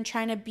out there and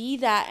trying to be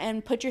that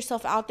and put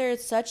yourself out there.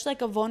 It's such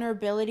like a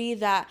vulnerability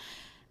that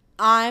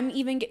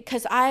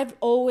because I've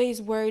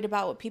always worried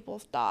about what people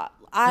thought.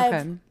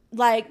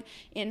 Like,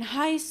 in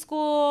high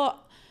school,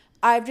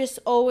 I've just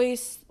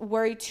always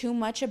worried too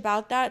much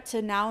about that,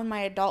 to now in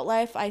my adult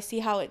life, I see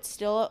how it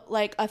still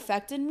like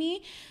affected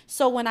me.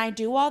 So when I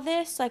do all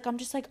this, like, I'm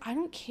just like, I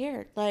don't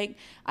care. Like,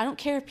 I don't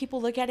care if people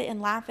look at it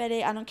and laugh at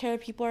it. I don't care if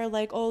people are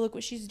like, oh, look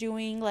what she's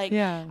doing. Like,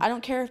 I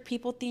don't care if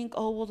people think,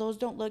 oh, well, those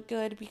don't look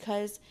good,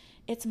 because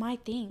it's my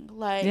thing.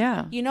 Like,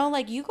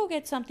 like, you go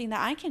get something that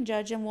I can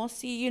judge, and we'll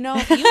see,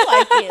 if you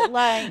like it.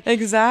 Like,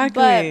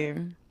 exactly.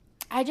 But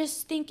I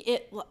just think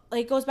it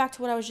like goes back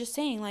to what I was just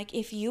saying. Like,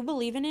 if you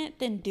believe in it,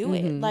 then do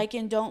it. Like,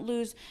 and don't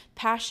lose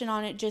passion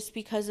on it just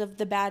because of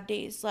the bad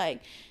days.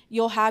 Like,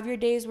 you'll have your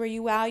days where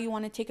you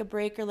want to take a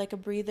break or like a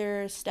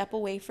breather, step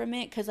away from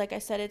it. Because like I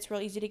said, it's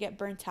real easy to get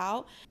burnt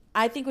out.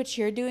 I think what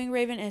you're doing,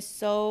 Raven, is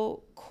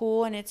so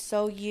cool, and it's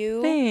so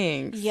you.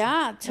 Thanks.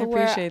 Yeah, I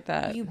appreciate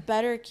that. You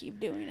better keep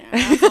doing it.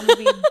 I'm going to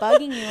be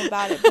bugging you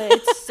about it, but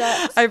it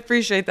sucks. I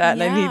appreciate that,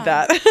 and I need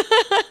that.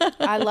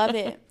 I love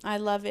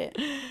it.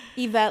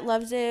 Yvette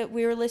loves it.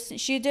 We were listening.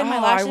 She did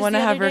my lashes. I want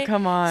to have her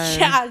come on.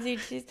 Yeah,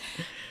 dude,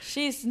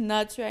 She's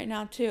nuts right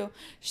now too.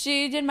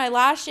 She did my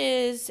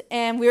lashes,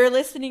 and we were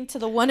listening to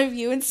the One of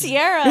You and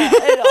Sierra. And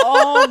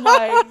oh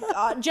my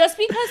god! Just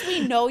because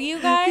we know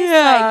you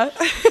guys, like,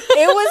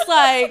 it was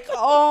like,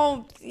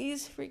 oh,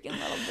 these freaking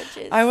little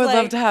bitches. I would like,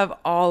 love to have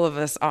all of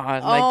us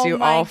on, like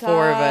do all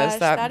four of us.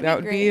 That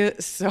would be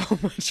so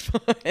much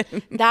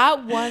fun.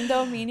 That one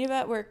though, me and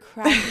Yvette were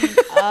cracking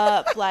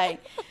up.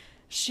 Like,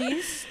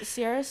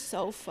 Sierra's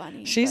so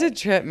funny. She's a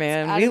trip,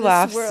 man. We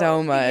laugh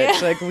so much. Yeah.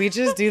 Like, we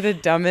just do the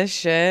dumbest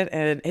shit,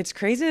 and it's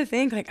crazy to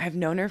think, like, I've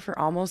known her for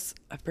almost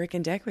a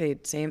freaking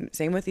decade. Same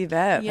with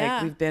Yvette. Yeah.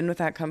 Like, we've been with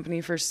that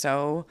company for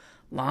so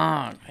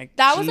long. Like,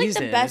 that was like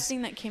the best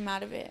thing that came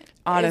out of it.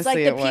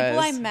 Honestly, it was like the people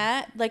I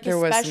met, like,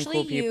 there especially was some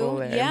cool people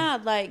there. Yeah,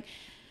 like,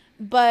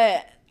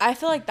 but I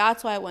feel like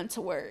that's why I went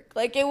to work.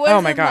 Like, it wasn't,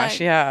 oh my gosh, like,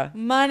 yeah,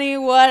 money,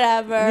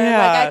 whatever. Yeah.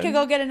 Like, I could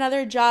go get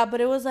another job, but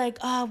it was like,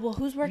 oh, well,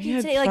 who's working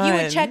today? Fun. Like, you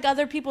would check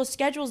other people's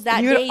schedules that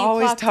day. You would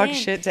always talk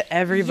shit to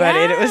everybody.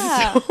 Yeah. And it was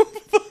so fun.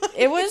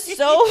 It was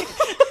so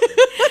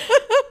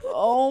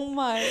oh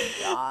my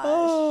gosh.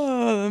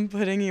 Oh, I'm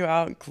putting you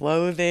out in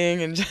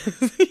clothing and just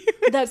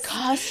the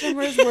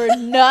customers were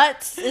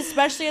nuts,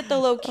 especially at the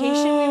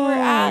location we were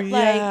at.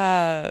 Like,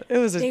 yeah, it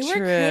was a trip. They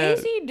were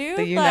crazy, dude.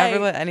 But you never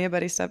let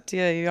anybody step to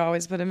you. You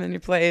always put them in your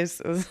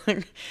place. It was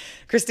like,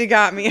 Christi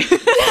got me.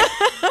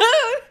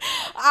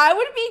 I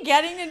would be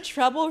getting in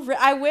trouble.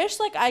 I wish,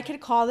 like, I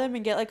could call them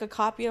and get, like, a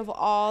copy of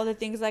all the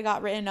things I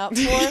got written up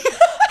for.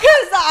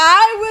 Because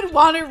I would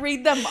want to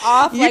read them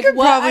off. You could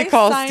probably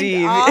call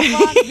Steve.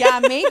 Yeah,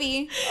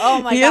 maybe.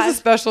 Oh, my God. He has a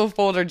special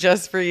folder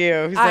just for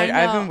you. He's like,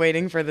 I've been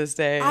waiting for this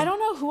day. I don't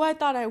know who I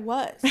thought I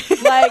was.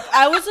 Like,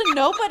 I was a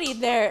nobody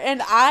there.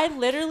 And I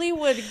literally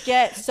would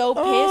get so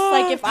pissed.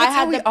 Like, if I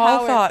had the power. That's how we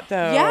all thought,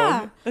 though.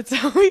 Yeah. That's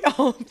how we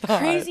all thought.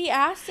 Crazy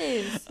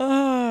asses.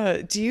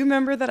 Do you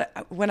remember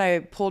that when I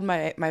pulled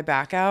my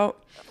back out?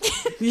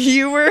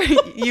 you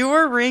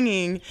were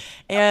ringing,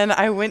 and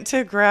I went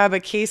to grab a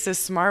case of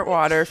Smart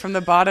Water from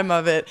the bottom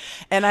of it,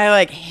 and I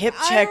like hip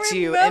checked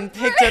you and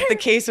picked up the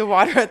case of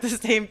water at the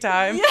same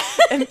time. Yes.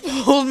 And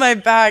pulled my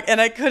back,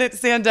 and I couldn't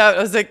stand up.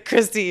 I was like,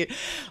 Christi,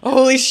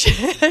 holy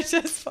shit, I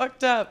just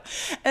fucked up.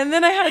 And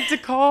then I had to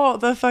call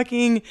the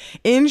fucking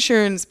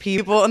insurance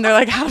people, and they're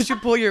like, how'd you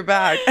pull your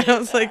back? And I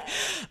was like,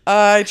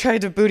 I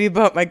tried to booty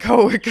bump my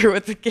coworker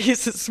with a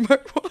case of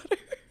Smart Water.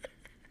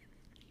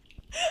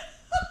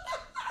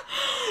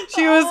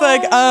 She was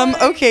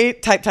okay,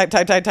 type. Like,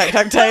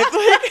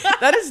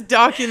 that is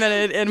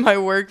documented in my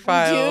work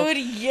file. Dude,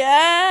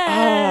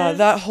 yes.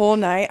 That whole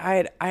night,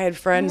 I had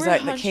friends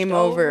that came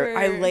over.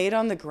 I laid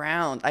on the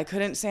ground. I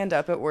couldn't stand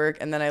up at work,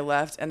 and then I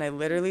left, and I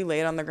literally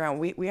laid on the ground.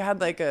 We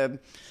had like a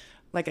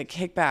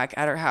kickback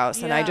at our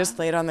house, and I just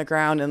laid on the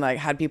ground and like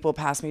had people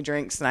pass me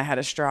drinks, and I had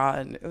a straw,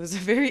 and it was a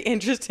very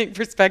interesting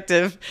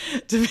perspective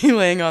to be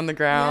laying on the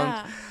ground.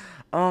 Yeah.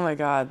 Oh my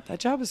God, that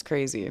job was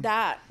crazy.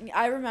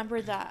 I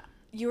remember that.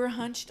 You were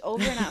hunched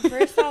over, and at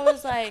first I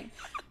was like,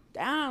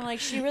 damn, like,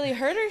 she really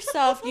hurt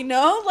herself, you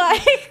know?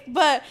 Like,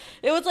 but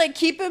it was like,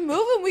 keep it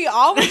moving. We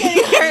all were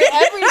getting hurt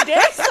every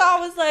day. So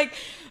I was like,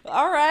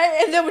 all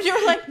right. And then when you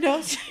were like,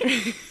 no,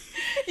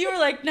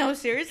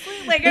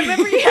 seriously? Like, I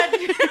remember you had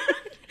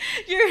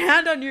your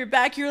hand on your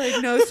back. You were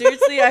like, no,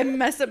 seriously, I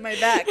messed up my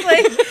back.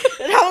 Like,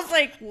 and I was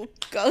like, well,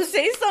 go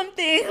say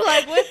something.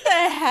 Like, what the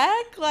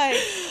heck? Like,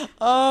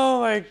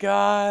 oh my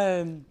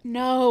God.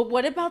 No,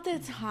 what about the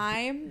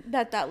time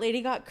that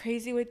lady got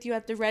crazy with you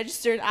at the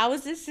register, and I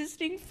was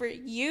assisting for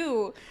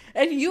you,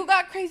 and you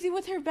got crazy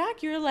with her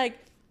back? You were like,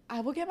 I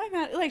will get my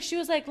man. Like, she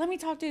was like, let me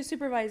talk to the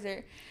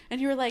supervisor.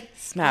 And you were like,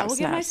 I will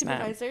get my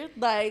supervisor.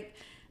 Like,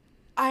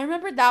 I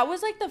remember that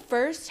was like the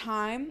first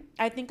time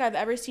I think I've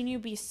ever seen you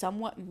be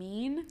somewhat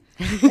mean.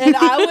 And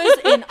I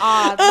was in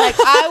awe. Like,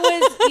 I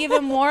was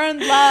even more in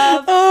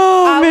love.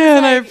 Oh,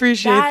 man, I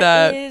appreciate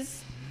that.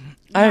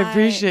 I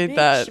appreciate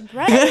that.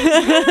 Right? Like,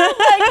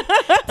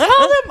 tell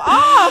them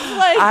off.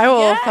 Like, I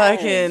will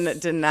fucking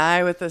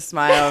deny with a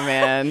smile,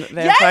 man.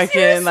 They're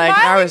fucking like,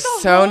 I was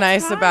so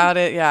nice about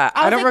it. Yeah,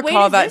 I don't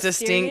recall that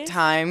distinct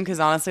time, because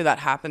honestly, that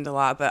happened a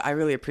lot. But I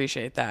really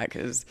appreciate that,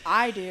 because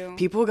I do.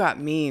 People got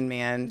mean,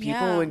 man.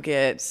 People would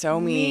get so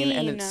mean,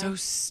 and it's so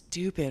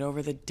stupid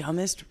over the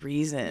dumbest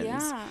reasons.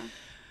 Yeah.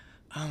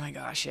 Oh my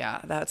gosh,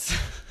 yeah, that's.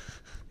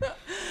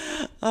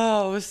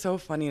 Oh, it was so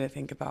funny to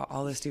think about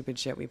all the stupid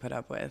shit we put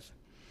up with.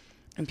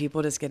 And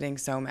people just getting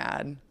so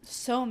mad.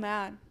 So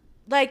mad.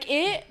 Like,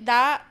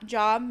 that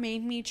job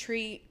made me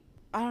treat,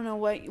 I don't know,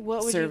 what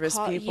would service you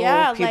call people?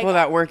 Yeah, people like,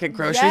 that work at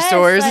grocery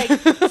stores. Like,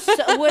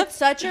 with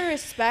such a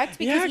respect.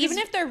 Because even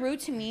if they're rude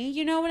to me,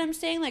 you know what I'm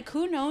saying? Like,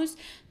 who knows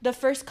the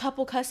first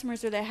couple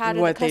customers that they had,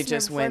 what they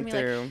just went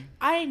through. Like,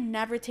 I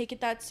never take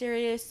it that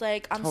serious.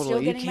 Like, I'm still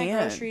getting my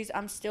groceries.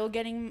 I'm still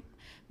getting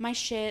my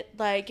shit.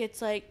 Like,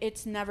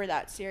 it's never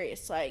that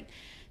serious. Like,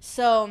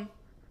 so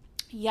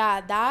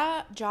Yeah,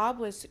 that job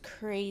was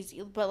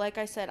crazy. But like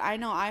I said, I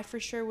know I for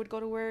sure would go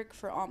to work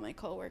for all my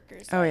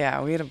coworkers. Oh,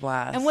 yeah. We had a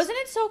blast. And wasn't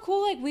it so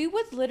cool? Like, we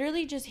would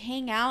literally just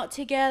hang out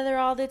together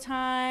all the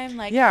time.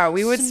 Like, yeah,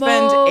 we would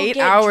spend 8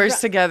 hours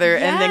together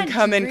and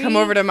then come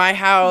over to my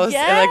house.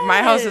 Yes. And, like,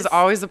 my house is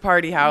always a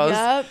party house.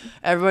 Yep.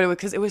 Everybody would,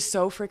 because it was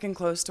so freaking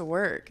close to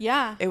work.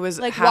 Yeah. It was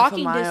like half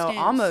walking a mile, distance.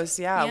 almost,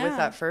 with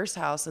that first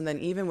house. And then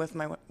even with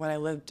when I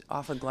lived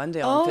off of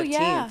Glendale on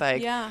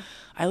 15th,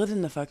 I lived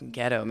in the fucking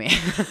ghetto, man.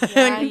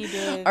 Yeah, you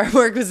did. Our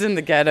work was in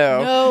the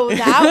ghetto. No,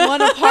 that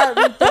one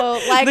apartment though,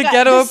 like the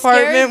ghetto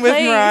apartment with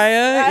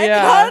Mariah.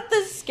 I call it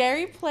the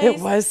scary place.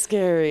 It was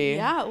scary.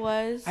 Yeah, it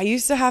was. I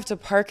used to have to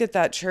park at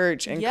that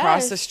church and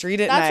cross the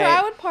street at night. That's where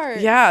I would park.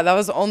 Yeah, that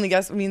was the only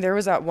guest. I mean, there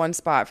was that one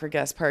spot for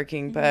guest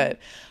parking, but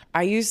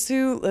I used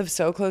to live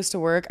so close to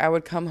work. I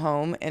would come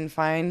home and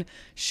find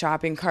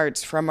shopping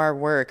carts from our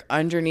work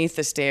underneath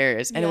the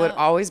stairs. And it would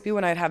always be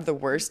when I'd have the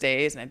worst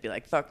days and I'd be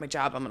like, fuck my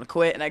job, I'm going to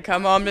quit. And I'd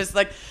come home just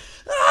like,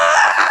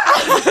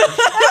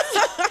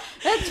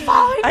 It's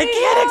following me. I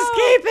can't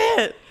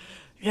escape it.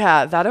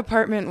 Yeah, that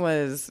apartment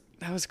was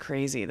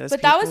crazy.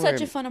 But that was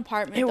such a fun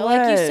apartment. It though. was.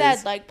 Like you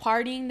said, like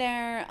partying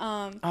there.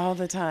 All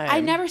the time. I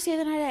never stayed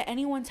the night at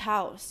anyone's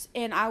house.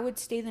 And I would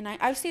stay the night.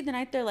 I've stayed the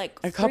night there like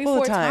a couple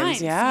of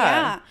times.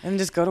 Yeah. And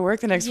just go to work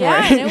the next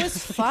morning. Yeah, and it was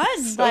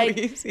fun. So like,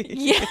 easy.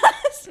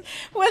 Yes.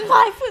 When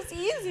life was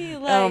easy.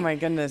 Like, oh my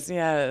goodness,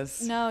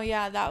 yes. No,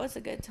 yeah, that was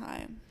a good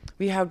time.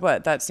 We had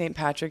that St.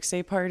 Patrick's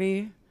Day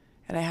party.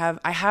 And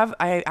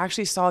I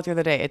actually saw it the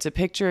other day. It's a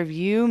picture of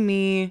you,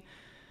 me,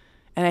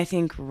 and I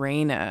think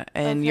Raina,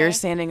 and you're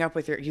standing up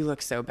you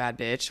look so bad,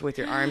 bitch, with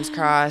your arms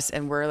crossed,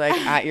 and we're like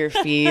at your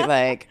feet,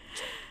 like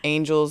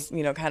angels,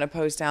 kind of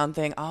post down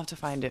thing. I'll have to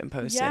find it and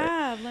post it.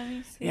 Yeah, let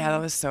me see. Yeah,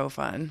 that was so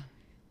fun.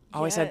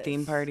 Always had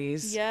theme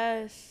parties.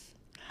 Yes.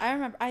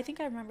 I think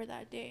I remember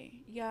that day.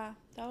 Yeah,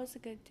 that was a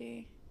good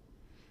day.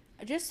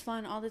 Just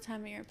fun all the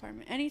time at your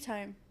apartment.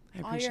 Anytime.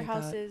 All your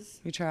houses.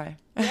 That. We try.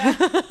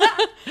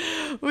 Yeah.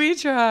 We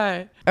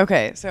try.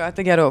 Okay, so at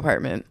the ghetto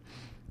apartment.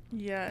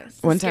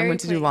 Yes. One time went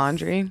to do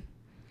laundry.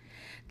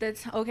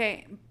 That's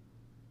okay.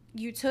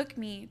 You took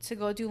me to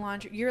go do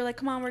laundry. You were like,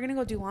 come on, we're going to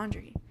go do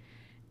laundry.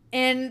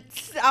 And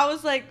I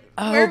was like,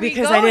 where are we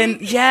going? I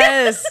didn't.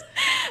 Yes.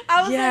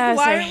 I was like,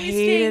 why aren't we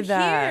staying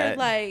that. here?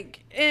 Like,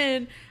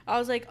 and I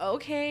was like,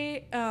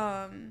 okay,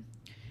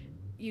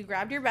 you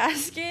grabbed your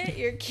basket,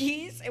 your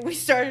keys, and we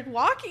started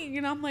walking.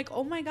 And I'm like,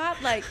 oh my God.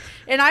 Like,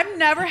 and I've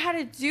never had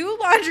to do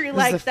laundry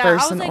like that. I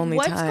was like,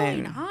 what's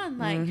going on?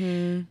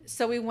 Like,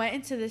 so we went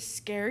into this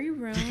scary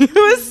room.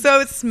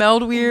 It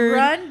smelled weird.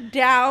 Run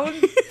down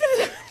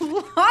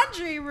the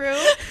laundry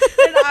room.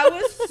 And I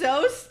was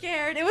so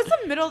scared. It was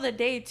the middle of the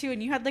day too.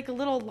 And you had like a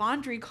little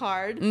laundry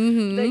card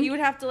that you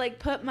would have to like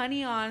put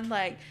money on.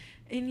 Like,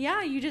 and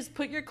yeah, you just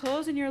put your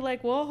clothes and you're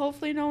like, well,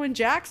 hopefully no one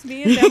jacks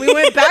me. And then we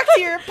went back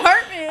to your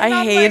apartment.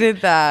 I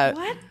hated that.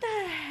 What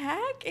the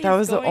heck is That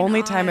was the only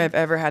on? time I've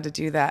ever had to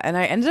do that. And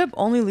I ended up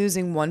only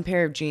losing one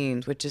pair of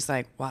jeans, which is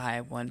like, why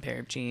one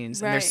pair of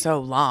jeans? And they're so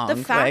long. The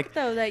fact,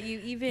 though, that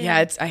you even...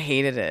 Yeah, I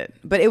hated it.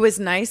 But it was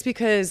nice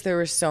because there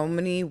were so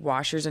many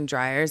washers and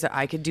dryers that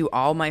I could do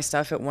all my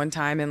stuff at one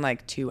time in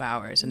like 2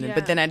 hours. And then,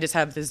 But then I just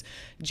have this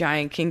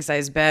giant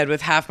king-size bed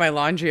with half my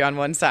laundry on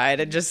one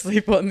side and just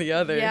sleep on the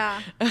other.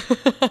 Yeah.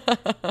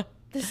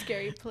 The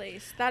scary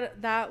place.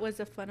 That was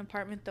a fun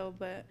apartment, though,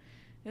 but...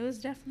 It was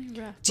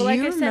definitely rough. Do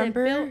you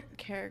remember? It built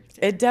character.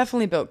 It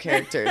definitely built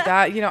character.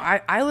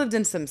 That, I lived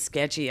in some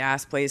sketchy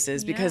ass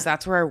places because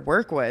that's where our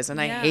work was.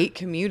 And I hate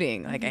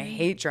commuting. Like, I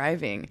hate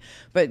driving.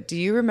 But do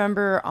you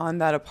remember on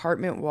that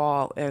apartment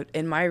wall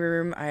in my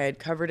room, I had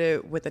covered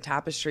it with a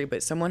tapestry,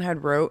 but someone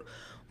had wrote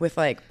with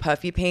like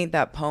puffy paint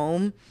that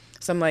poem,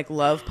 some like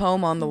love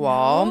poem on the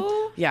wall. No.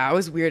 Yeah, it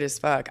was weird as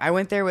fuck. I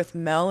went there with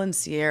Mel and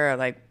Sierra,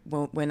 like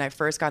when I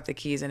first got the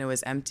keys and it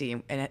was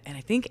empty, and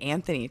I think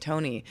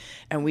Tony,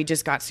 and we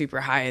just got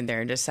super high in there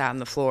and just sat on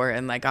the floor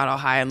and like got all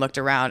high and looked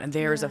around, and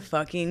there was a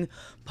fucking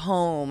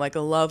poem, like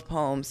a love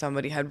poem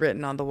somebody had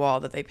written on the wall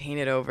that they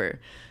painted over.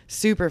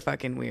 Super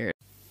fucking weird.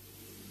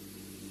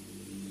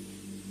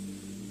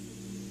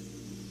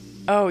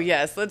 Oh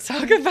yes, let's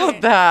talk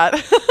about that.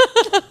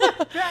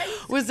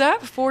 Was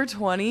that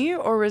 420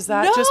 or was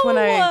that just when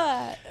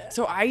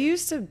So I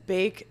used to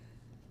bake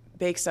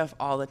stuff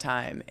all the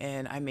time,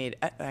 and I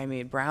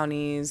made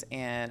brownies,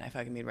 and I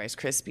fucking made Rice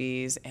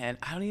Krispies, and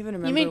I don't even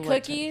remember. You made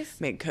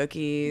cookies? Made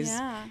cookies.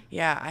 Yeah.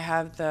 Yeah, I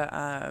have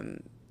the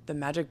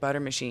magic butter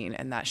machine,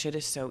 and that shit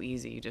is so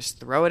easy. You just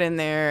throw it in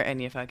there,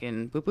 and you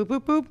fucking boop boop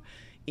boop boop.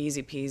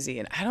 Easy peasy.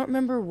 And I don't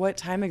remember what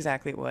time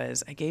exactly it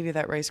was. I gave you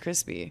that Rice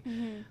Krispie.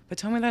 But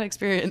tell me that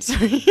experience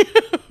for you.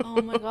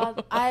 Oh my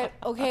God.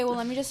 Okay, well,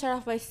 let me just start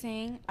off by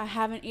saying I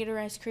haven't eaten a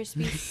Rice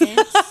Krispie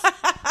since.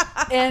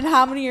 And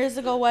how many years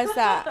ago was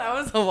that? That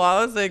was a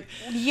while. It was like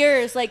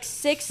years, like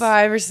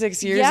 5 or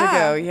 6 years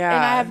ago. Yeah.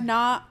 And I have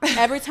not,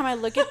 every time I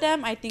look at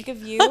them, I think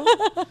of you.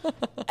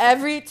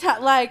 Every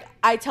time, like,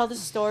 I tell the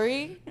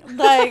story.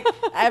 Like,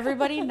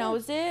 everybody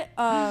knows it.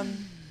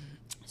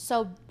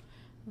 So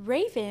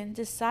Raven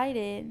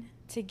decided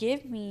to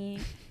give me.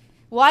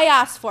 Well, I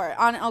asked for it.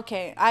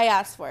 I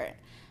asked for it.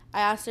 I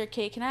asked her,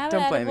 "Okay, can I have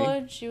an edible?"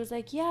 And she was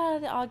like,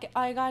 "Yeah,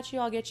 I got you.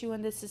 I'll get you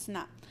one. This and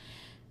that."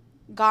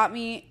 Got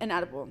me an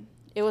edible.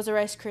 It was a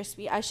Rice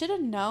Krispie. I should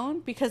have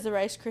known because the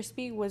Rice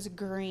Krispie was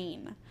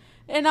green,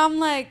 and I'm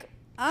like,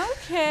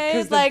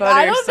 okay, like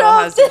I don't know.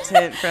 Has the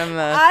tint from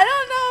the. I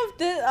don't know if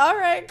this. All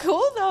right,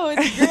 cool though.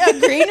 It's a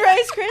green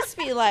Rice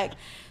Krispie. Like,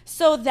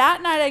 so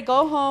that night I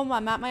go home.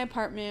 I'm at my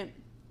apartment.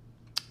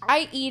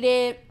 I eat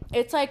it.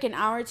 It's like an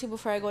hour or two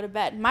before I go to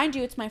bed. Mind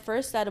you, it's my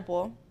first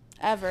edible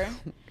ever.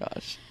 Oh,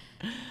 gosh.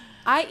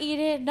 I eat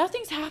it.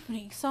 Nothing's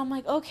happening. So I'm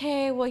like,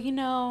 okay, well, you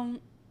know,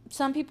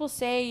 some people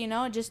say, you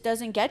know, it just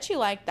doesn't get you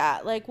like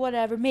that. Like,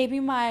 whatever.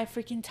 Maybe my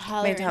freaking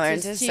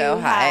tolerance is too so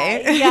high.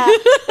 Yeah,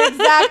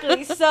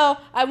 exactly. So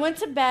I went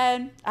to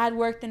bed. I had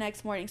work the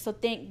next morning. So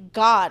thank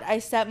God I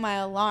set my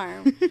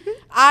alarm.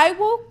 I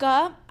woke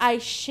up. I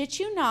shit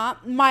you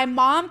not. My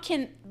mom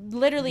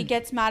literally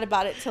gets mad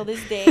about it till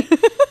this day.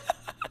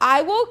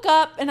 I woke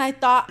up and I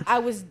thought I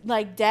was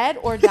like dead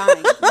or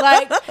dying.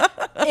 Like,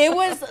 it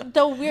was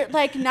the weird,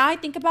 like, now I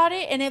think about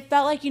it and it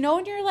felt like, you know,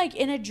 when you're like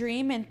in a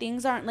dream and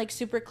things aren't like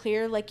super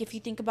clear, like if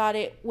you think about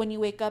it when you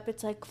wake up,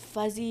 it's like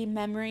fuzzy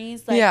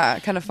memories. Like, yeah,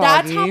 kind of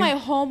foggy. That's how my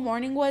whole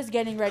morning was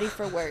getting ready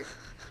for work.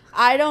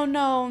 I don't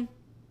know.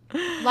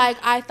 Like,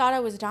 I thought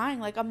I was dying.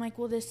 Like, I'm like,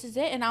 well, this is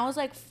it. And I was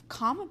like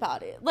calm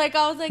about it. Like,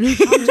 I was like,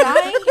 I'm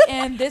dying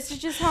and this is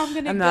just how I'm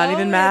going to go. I'm not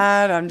even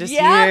mad. I'm just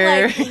here.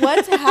 Yeah, like,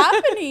 what's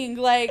happening?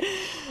 Like,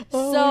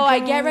 so I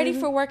get ready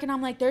for work and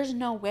I'm like, there's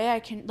no way I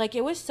can. Like,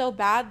 it was so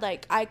bad.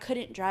 Like, I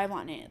couldn't drive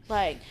on it.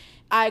 Like,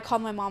 I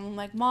called my mom. I'm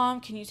like,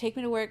 Mom, can you take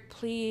me to work,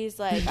 please?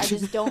 Like, I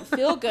just don't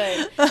feel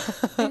good.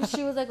 And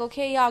she was like,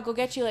 okay, yeah, I'll go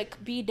get you.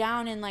 Like, be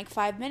down in like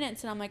 5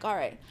 minutes. And I'm like, all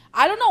right.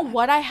 I don't know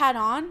what I had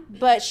on,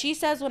 but she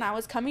says when I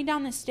was coming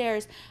down the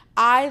stairs,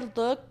 I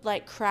looked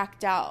like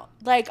cracked out.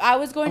 Like, I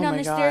was going down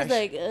the stairs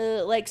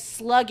like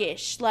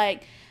sluggish.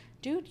 Like,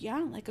 dude, yeah,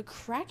 like a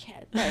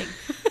crackhead. Like,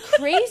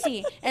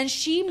 crazy. And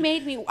she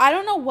made me, I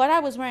don't know what I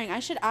was wearing. I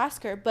should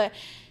ask her, but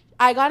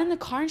I got in the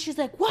car and she's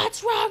like,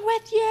 what's wrong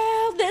with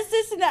you?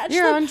 This, and that. She's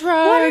You're like, on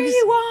drugs. What are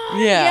you on?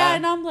 Yeah.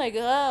 And I'm like,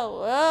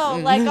 oh.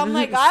 Like, I'm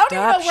like, I don't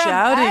even know where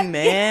shouting, I'm at.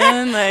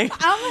 man. Like,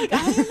 I'm like,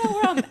 I don't know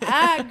where I'm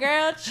at,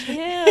 girl.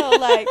 Chill.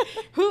 Like,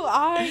 who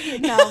are you?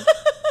 No.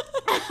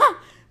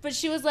 But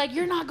she was like,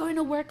 you're not going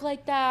to work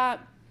like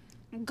that.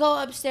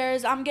 Go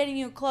upstairs. I'm getting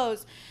you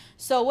clothes.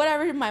 So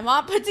whatever, my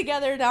mom put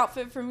together an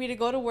outfit for me to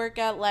go to work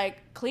at,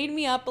 like, cleaned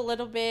me up a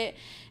little bit,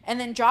 and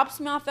then drops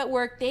me off at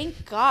work.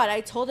 Thank God.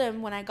 I told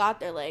him when I got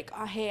there, like,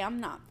 oh, hey,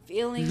 I'm not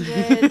feeling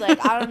good.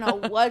 Like, I don't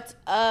know what's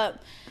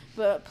up,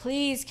 but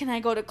please, can I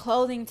go to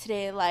clothing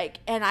today? Like,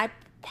 and I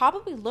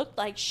probably looked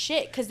like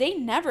shit because they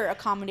never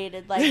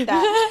accommodated like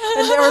that.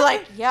 And they were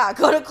like, yeah,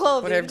 go to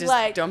clothing. Whatever, just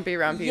like, don't be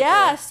around people.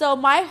 Yeah, so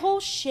my whole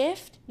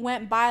shift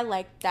went by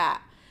like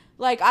that.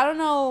 Like, I don't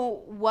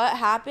know what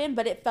happened,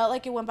 but it felt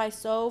like it went by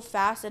so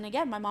fast. And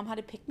again, my mom had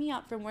to pick me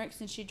up from work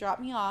since she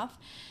dropped me off.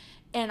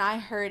 And I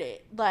heard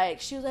it. Like,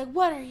 she was like,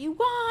 what are you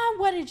on?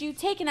 What did you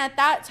take? And at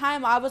that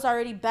time, I was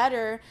already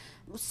better.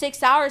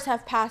 6 hours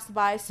have passed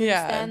by since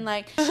then.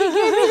 Like, she gave me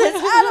this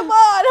edible.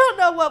 I don't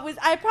know what was.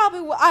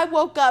 I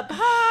woke up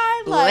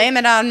high. Like, blame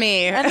it on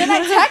me. And then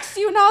I text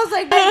you and I was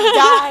like,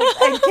 I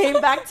died and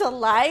came back to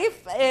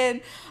life.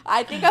 And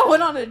I think I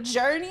went on a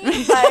journey,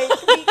 like,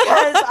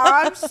 because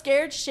I'm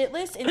scared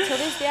shitless. Until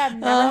this day, I've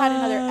never had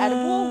another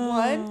edible.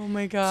 One. Oh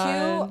my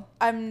God. 2,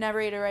 I've never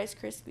ate a Rice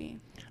Krispie.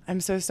 I'm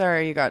so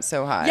sorry you got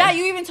so high. Yeah,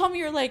 you even told me,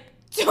 you're like,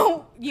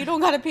 you don't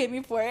gotta pay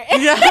me for it.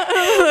 Yeah,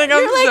 like,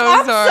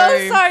 I'm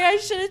so sorry. I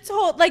should have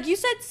told. Like, you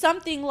said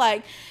something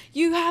like,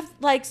 you have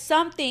like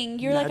something.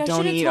 You're like, I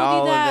should have told you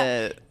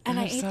that. And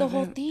I ate the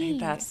whole thing.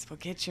 That's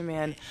what gets you,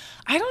 man.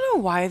 I don't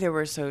know why they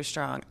were so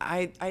strong.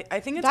 I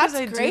think it's because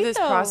I do this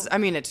process. I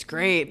mean, it's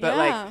great, but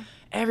like,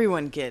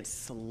 everyone gets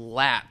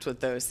slapped with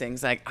those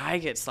things. Like, I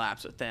get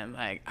slapped with them.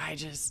 Like,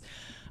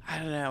 I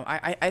don't know.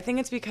 I think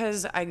it's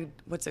because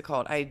what's it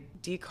called? I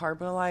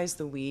decarbonalize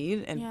the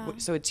weed,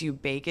 and so it's, you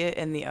bake it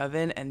in the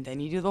oven and then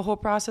you do the whole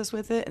process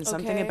with it, and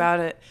something about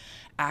it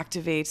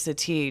activates the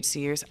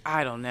THC.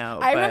 I don't know.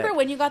 I remember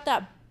when you got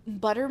that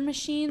butter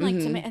machine, like,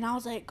 and I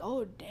was like,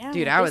 oh damn,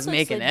 dude, I was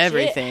making legit.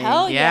 Everything.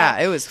 Hell yeah,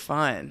 it was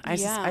fun.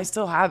 I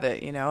still have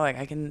it. You know, like,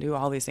 I can do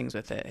all these things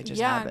with it. I just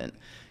haven't,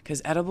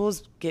 because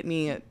edibles get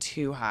me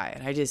too high,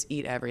 and I just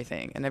eat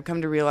everything. And I've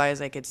come to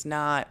realize, like, it's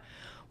not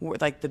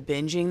like the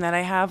binging that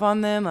I have on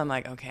them. I'm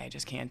like, okay, I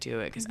just can't do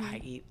it because I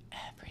eat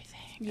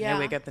everything. Yeah. And I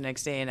wake up the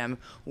next day and I'm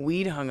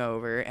weed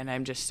hungover and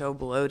I'm just so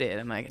bloated.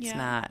 I'm like, it's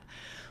not.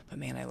 But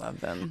man, I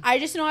love them. I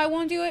just know I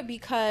won't do it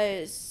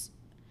because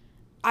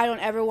I don't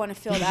ever want to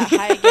feel that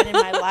high again in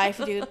my life,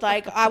 dude.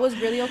 Like, I was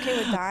really okay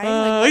with dying.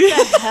 Like,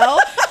 what the hell?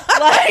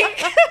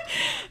 Like,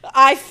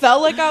 I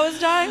felt like I was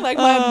dying. Like,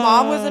 my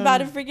mom was about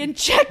to freaking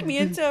check me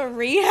into a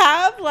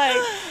rehab. Like,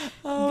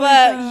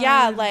 but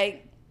yeah,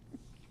 like,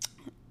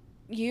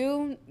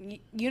 you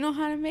know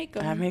how to make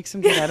them. I make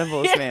some good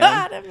edibles, man. You know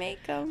how to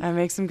make them. I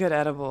make some good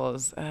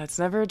edibles. It's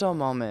never a dull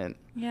moment.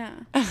 Yeah.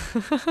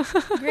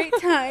 Great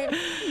time.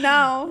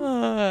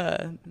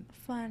 No.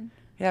 Fun.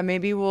 Yeah,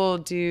 maybe we'll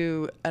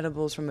do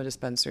edibles from a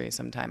dispensary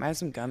sometime. I have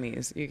some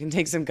gummies. You can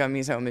take some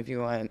gummies home if you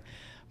want.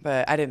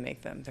 But I didn't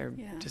make them. They're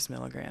just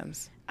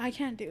milligrams. I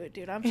can't do it,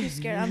 dude. I'm too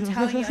scared. I'm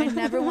telling you, I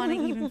never want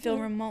to even feel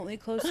remotely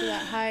close to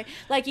that high.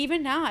 Like,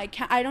 even now,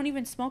 I don't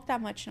even smoke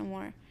that much no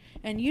more.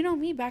 And you know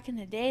me back in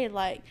the day,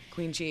 like...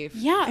 Queen Chief.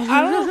 Yeah,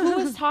 I don't know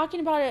who was talking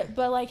about it,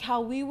 but, like,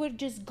 how we would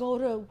just go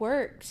to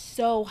work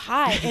so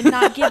high and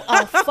not give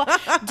a fuck.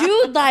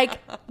 Dude, like,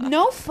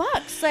 no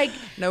fucks. Like...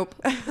 Nope.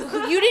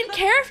 You didn't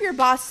care if your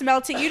boss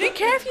smelled it. You didn't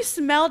care if you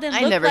smelled and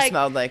looked like... I never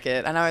smelled like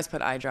it. And I always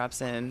put eye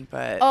drops in,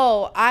 but...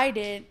 Oh, I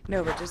did.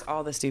 No, but just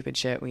all the stupid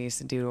shit we used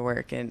to do to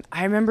work. And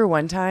I remember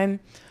one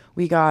time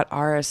we got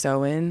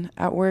RSO in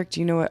at work.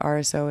 Do you know what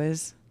RSO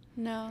is?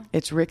 No.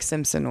 It's Rick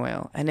Simpson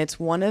oil. And it's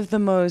one of the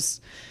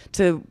most,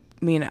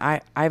 I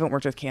haven't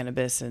worked with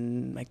cannabis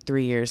in like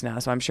 3 years now,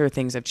 so I'm sure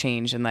things have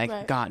changed and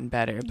gotten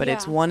better. But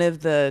it's one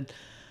of the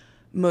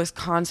most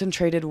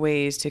concentrated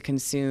ways to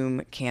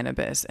consume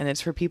cannabis. And it's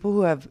for people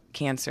who have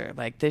cancer.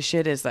 Like, this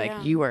shit is like,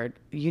 you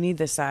need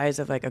the size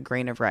of like a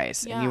grain of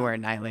rice and you are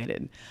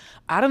annihilated.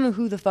 I don't know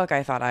who the fuck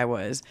I thought I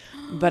was,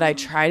 but I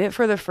tried it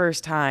for the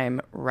first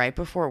time right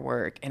before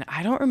work. And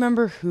I don't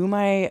remember who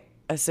my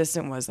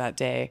assistant was that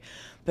day,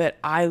 but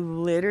I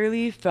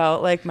literally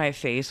felt like my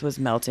face was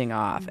melting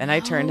off. And I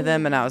turned to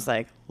them and I was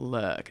like,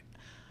 look,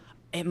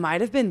 it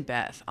might have been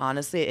Beth.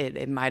 Honestly,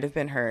 it might have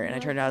been her. And I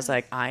turned to her, I was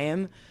like, I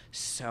am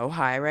so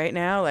high right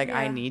now. Like,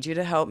 I need you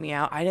to help me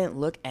out. I didn't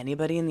look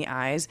anybody in the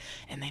eyes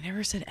and they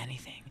never said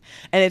anything.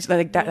 And it's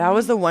like that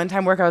was the one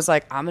time work I was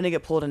like, I'm going to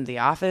get pulled into the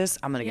office.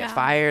 I'm going to get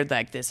fired.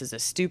 Like, this is the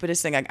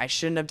stupidest thing. Like, I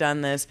shouldn't have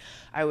done this.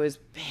 I was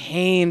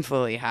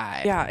painfully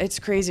high. Yeah, it's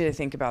crazy to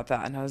think about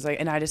that. And I was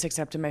like, and I just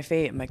accepted my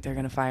fate. I'm like, they're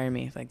going to fire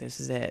me. Like, this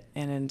is it.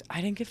 And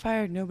I didn't get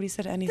fired. Nobody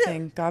said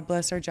anything. God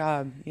bless our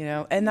job, you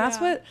know? And that's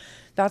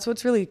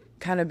what's really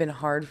kind of been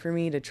hard for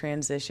me to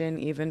transition,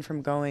 even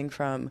from going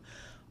from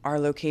our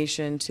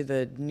location to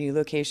the new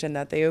location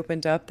that they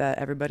opened up that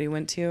everybody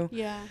went to.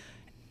 Yeah.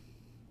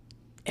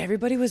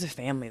 Everybody was a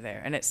family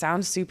there, and it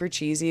sounds super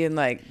cheesy and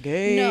like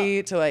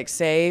gay to like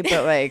say,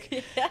 but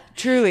like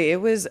truly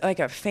it was like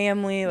a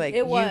family. Like,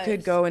 you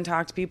could go and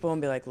talk to people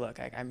and be like, look,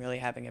 I'm really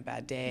having a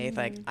bad day.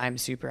 Like, I'm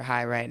super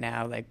high right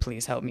now. Like,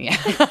 please help me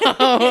out.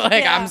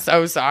 Like, I'm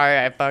so sorry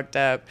I fucked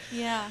up.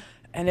 Yeah.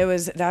 And it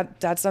was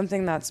that's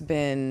something that's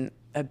been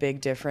a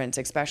big difference,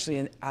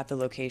 especially at the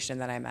location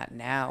that I'm at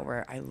now,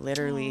 where I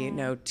literally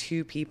know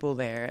 2 people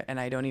there and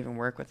I don't even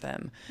work with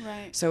them.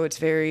 Right. So it's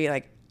very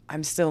like,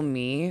 I'm still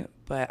me,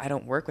 but I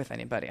don't work with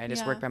anybody. I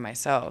just work by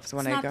myself. So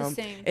when I go,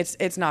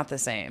 it's not the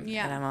same.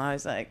 Yeah. And I'm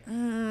always like,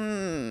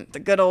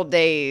 the good old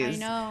days. I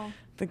know.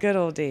 The good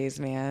old days,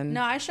 man.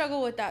 No, I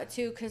struggle with that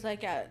too, because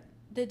like at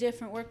the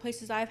different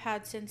workplaces I've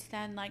had since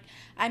then, like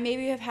I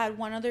maybe have had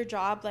one other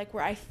job like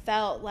where I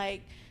felt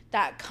like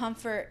that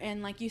comfort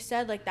and like you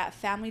said, like that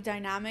family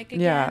dynamic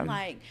again. Yeah.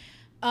 Like,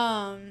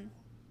 and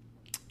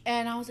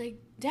I was like,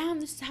 damn,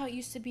 this is how it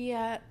used to be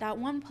at that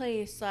one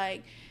place.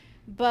 Like,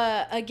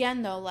 but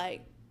again though,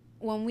 like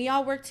when we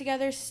all worked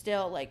together,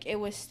 still like it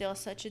was still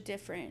such a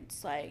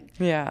difference, like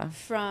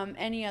from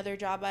any other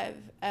job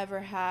I've ever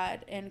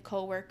had and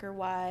coworker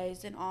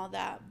wise and all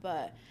that.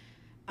 But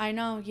I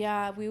know,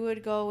 we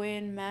would go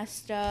in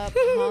messed up,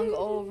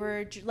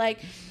 hungover, like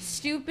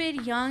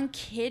stupid young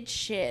kid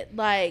shit,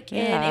 like,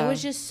 and it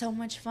was just so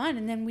much fun.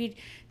 And then we'd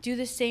do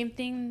the same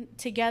thing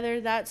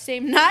together that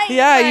same night.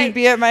 Yeah, like, you'd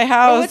be at my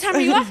house. What time are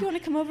you off? You want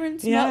to come over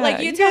and smoke? Yeah. Like,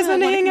 you guys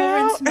want to hang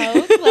out?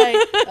 Smoke? Like,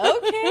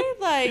 okay,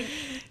 like.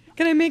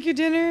 Can I make you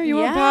dinner? You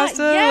want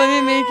pasta? Yes. Let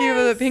me make you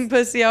with a pink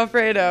pussy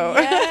Alfredo.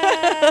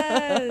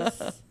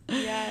 Yes.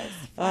 Yes.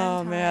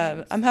 Oh,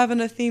 man. I'm having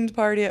a themed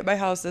party at my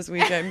house this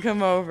weekend.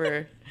 Come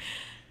over.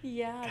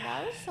 Yeah,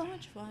 that was so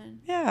much fun.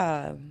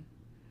 Yeah.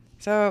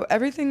 So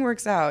everything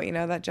works out. You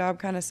know, that job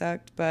kind of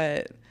sucked,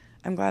 but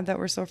I'm glad that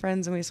we're still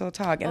friends and we still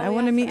talk. And I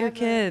want to meet your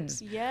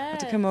kids. Yes. I have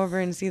to come over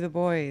and see the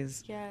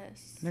boys.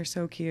 Yes. They're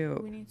so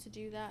cute. We need to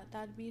do that.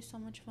 That'd be so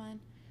much fun.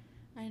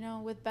 I know,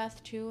 with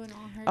Beth too and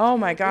all her. Oh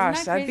my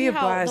gosh, that'd be a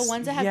blast. The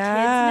ones that have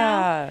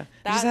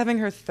kids now. Just having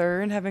her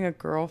third, having a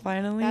girl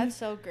finally. That's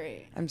so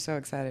great. I'm so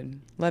excited.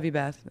 Love you,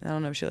 Beth. I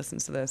don't know if she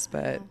listens to this,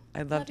 but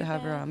I'd love to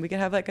have her on. We could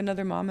have like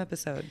another mom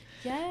episode.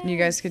 Yes. And you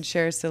guys could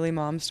share silly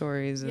mom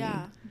stories.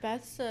 Yeah,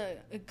 Beth's a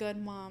good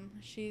mom.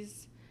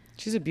 She's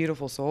a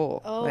beautiful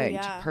soul. Oh, like,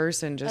 yeah.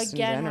 person just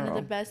Again, in general. One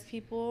of the best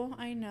people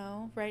I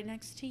know, right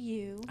next to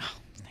you. Oh,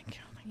 thank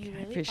you. You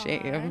really I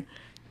appreciate you.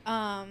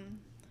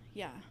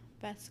 Yeah.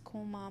 Best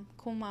cool mom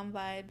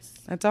vibes.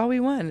 That's all we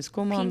want is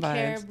cool mom Pink vibes.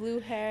 hair, blue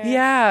hair.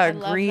 Yeah,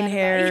 green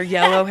hair,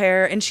 yellow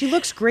hair, and she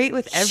looks great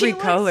with every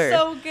color. She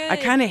looks so good. I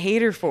kind of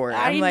hate her for it.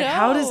 I'm like,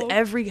 how does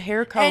every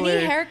hair color?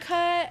 Any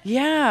haircut.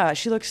 Yeah,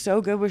 she looks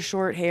so good with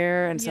short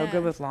hair and so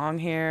good with long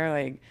hair.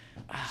 Like,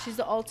 she's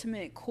the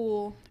ultimate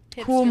cool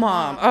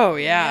mom. Oh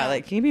yeah.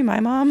 Like, can you be my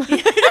mom?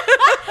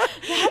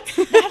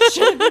 That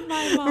should have been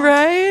my mom.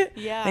 Right?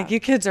 Yeah. Like, you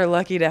kids are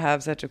lucky to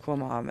have such a cool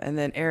mom. And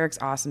then Eric's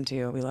awesome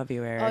too. We love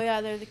you, Eric. Oh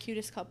yeah, they're the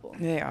cutest couple.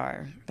 They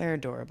are. They're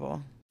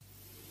adorable.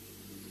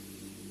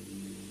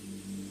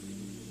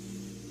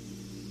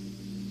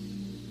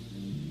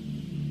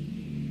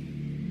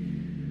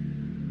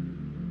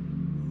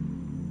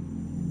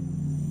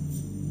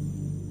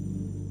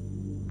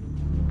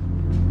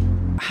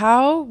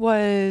 How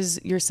was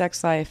your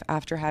sex life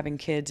after having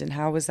kids, and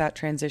how was that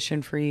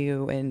transition for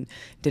you, and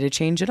did it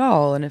change at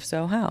all, and if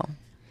so, how?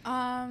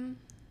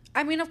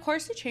 I mean, of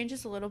course it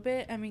changes a little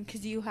bit. I mean,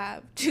 because you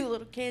have 2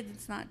 little kids,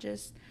 it's not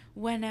just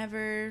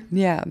whenever.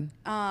 Yeah.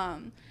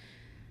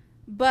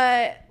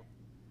 But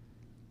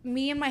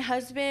me and my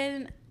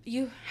husband,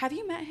 have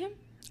you met him?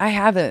 I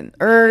haven't.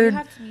 You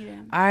have to meet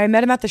him. I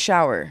met him at the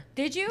shower.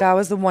 Did you? That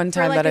was the one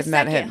time that I've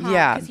met him. Huh?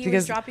 Yeah, He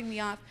was dropping me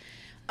off.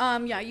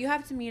 Yeah, you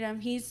have to meet him.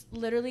 He's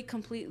literally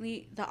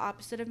completely the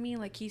opposite of me.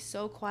 Like, he's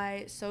so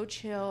quiet, so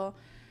chill.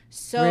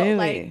 So really?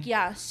 Like,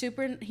 yeah,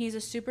 he's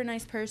a super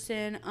nice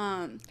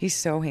person. He's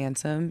so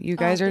handsome. You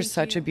guys are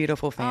such a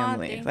beautiful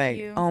family. Thank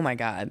you. Oh my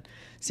God.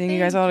 Seeing you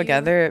guys all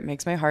together, it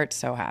makes my heart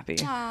so happy.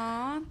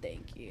 Aw,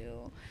 thank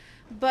you.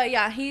 But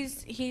yeah,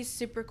 he's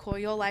super cool.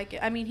 You'll like it.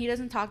 I mean, he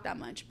doesn't talk that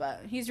much,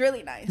 but he's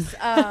really nice.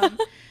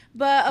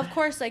 But of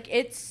course, like,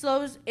 it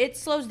slows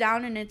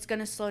down, and it's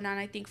gonna slow down,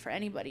 I think, for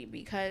anybody,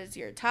 because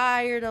you're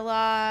tired a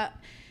lot.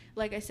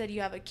 Like I said,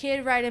 you have a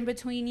kid right in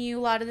between you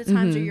a lot of the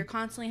times, or you're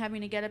constantly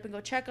having to get up and go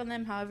check on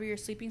them, however your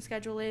sleeping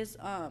schedule is.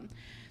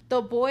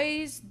 The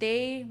boys,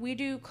 we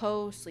do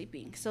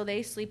co-sleeping, so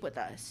they sleep with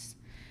us.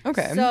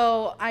 Okay.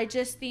 So I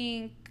just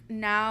think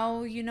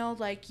now,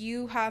 like,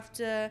 you have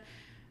to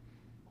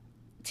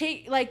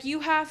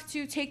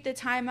take the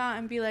time out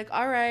and be like,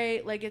 all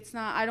right, like,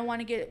 I don't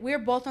want to we're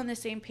both on the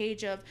same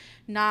page of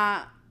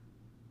not,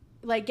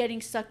 like, getting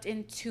sucked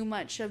in too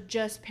much of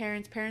just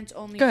parents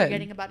only,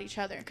 forgetting about each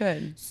other.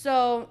 Good.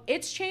 So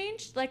it's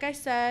changed, like I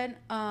said,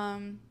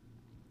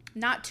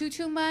 not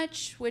too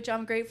much, which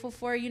I'm grateful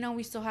for.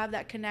 We still have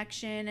that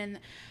connection, and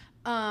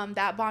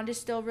that bond is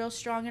still real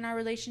strong in our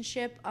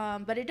relationship.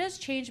 But it does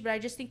change, but I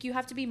just think you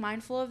have to be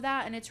mindful of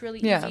that, and it's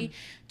really easy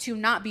to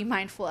not be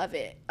mindful of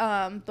it.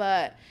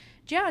 But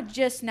yeah,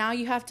 just now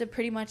you have to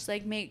pretty much,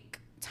 like, make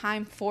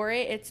time for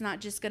it. It's not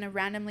just gonna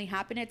randomly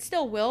happen. It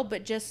still will,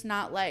 but just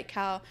not like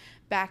how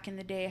back in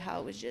the day, how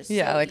it was just so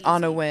like easy.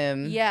 On a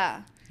whim.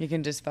 Yeah, you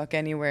can just fuck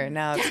anywhere.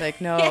 Now it's like,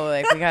 no,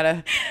 like, we got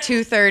a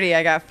 2:30.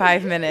 I got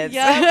 5 minutes.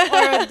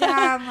 Yeah, or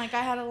damn, like,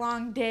 I had a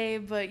long day,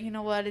 but you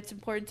know what? It's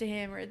important to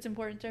him, or it's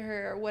important to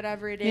her, or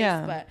whatever it is.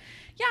 Yeah. But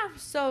yeah,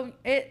 so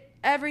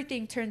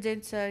everything turns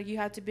into, you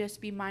have to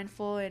just be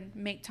mindful and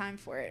make time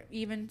for it,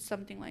 even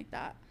something like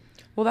that.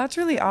 Well, that's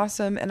really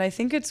awesome, and I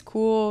think it's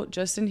cool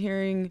just in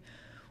hearing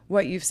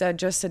what you've said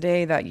just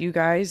today, that you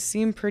guys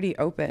seem pretty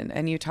open,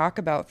 and you talk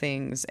about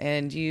things,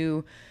 and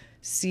you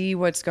see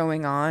what's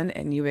going on,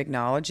 and you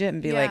acknowledge it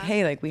and be like,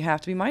 hey, like, we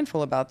have to be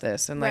mindful about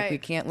this, and like, we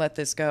can't let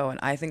this go. And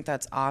I think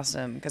that's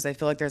awesome, because I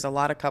feel like there's a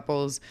lot of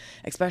couples,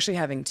 especially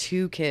having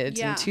 2 kids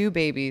and 2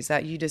 babies,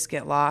 that you just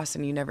get lost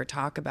and you never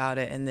talk about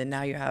it, and then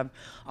now you have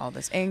all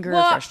this anger,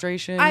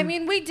 frustration. I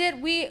mean, we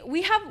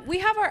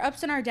have our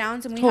ups and our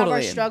downs, and we have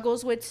our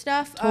struggles with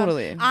stuff.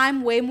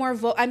 I'm way more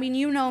I mean,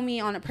 you know me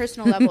on a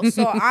personal level,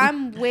 so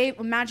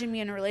imagine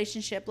me in a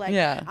relationship, like,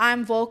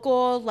 I'm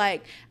vocal,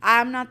 like,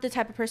 I'm not the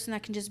type of person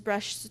that can just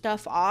brush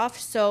stuff off.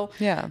 So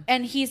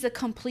and he's the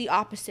complete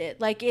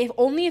opposite. Like,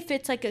 if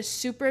it's like a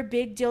super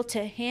big deal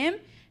to him,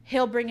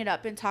 he'll bring it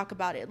up and talk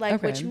about it.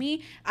 Like, which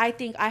me, I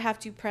think I have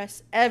to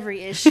press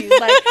every issue.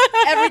 Like,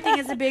 everything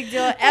is a big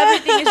deal.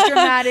 Everything is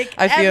dramatic.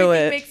 I feel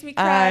everything it. Makes me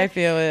cry. I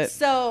feel it.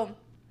 So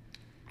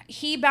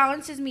he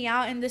balances me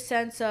out in the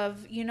sense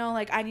of,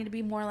 like, I need to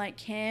be more like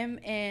him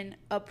and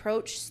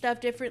approach stuff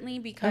differently,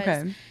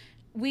 because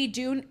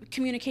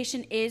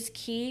communication is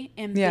key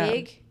and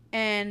big.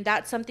 And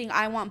that's something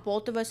I want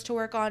both of us to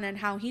work on, and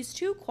how he's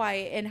too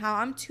quiet and how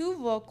I'm too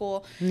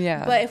vocal.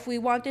 Yeah. But if we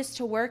want this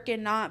to work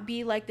and not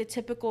be like the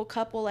typical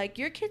couple, like,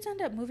 your kids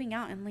end up moving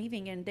out and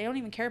leaving, and they don't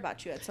even care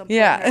about you at some point.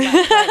 Yeah. In their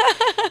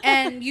life. Like,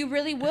 and you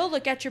really will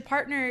look at your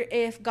partner,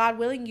 if God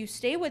willing you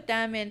stay with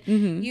them, and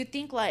you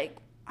think, like,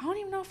 I don't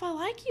even know if I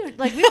like you.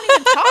 Like, we don't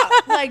even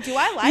talk. Like, do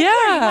I like you?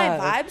 Are you my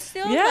vibe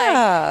still?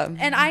 Yeah.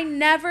 Like,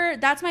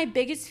 and that's my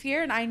biggest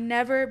fear. And I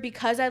never,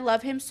 because I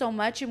love him so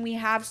much and we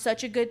have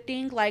such a good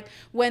thing, like,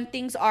 when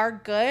things are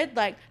good,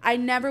 like, I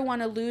never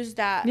want to lose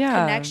that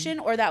connection,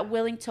 or that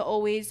willing to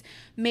always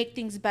make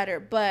things better.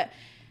 But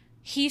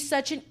he's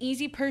such an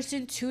easy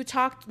person to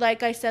talk.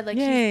 Like I said, like,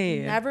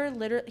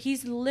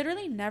 he's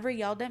literally never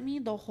yelled at me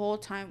the whole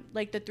time.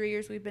 Like, the 3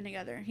 years we've been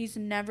together, he's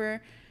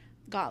never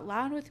got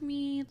loud with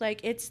me.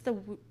 Like, it's the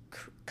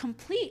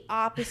complete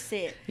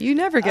opposite. You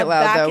never get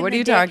loud, though. What are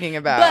you talking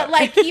about? But,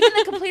 like, even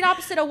the complete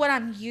opposite of what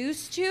I'm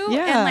used to,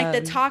 and, like,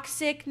 the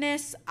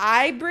toxicness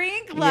I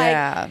bring,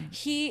 like,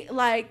 he,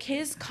 like,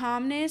 his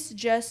calmness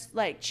just,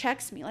 like,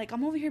 checks me. Like,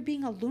 I'm over here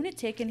being a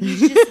lunatic, and he's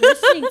just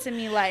listening to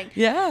me, like,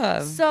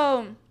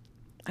 so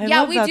I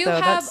love we that, do though.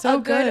 have That's so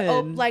a good,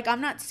 good. like,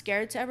 I'm not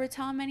scared to ever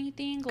tell him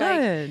anything.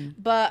 Good. Like,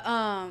 but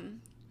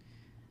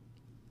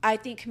I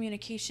think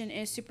communication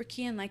is super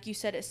key, and like you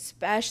said,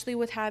 especially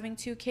with having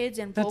 2 kids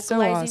and That's so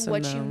vocalizing awesome,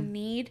 what though. you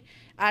need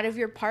out of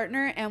your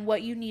partner and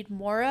what you need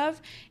more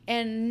of,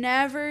 and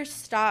never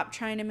stop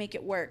trying to make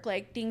it work.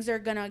 Like, things are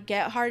gonna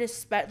get hard,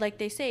 like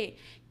they say,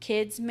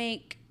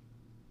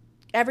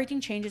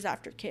 everything changes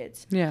after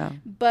kids. Yeah.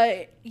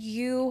 But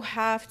you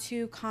have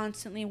to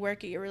constantly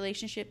work at your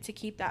relationship to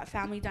keep that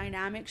family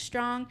dynamic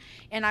strong.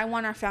 And I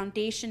want our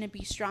foundation to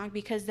be strong,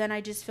 because then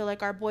I just feel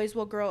like our boys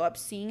will grow up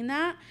seeing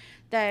that.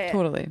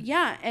 Totally.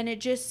 Yeah, and it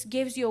just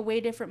gives you a way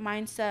different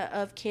mindset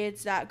of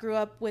kids that grew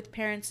up with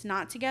parents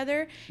not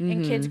together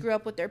and kids grew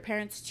up with their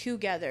parents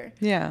together.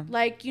 Yeah.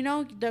 Like,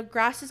 the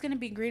grass is going to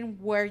be green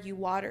where you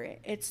water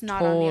it. It's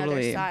not on the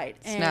other side.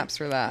 And snaps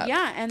for that.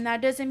 yeah, and that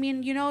doesn't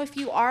mean, if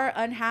you are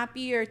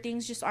unhappy or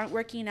things just aren't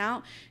working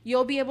out,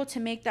 you'll be able to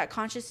make that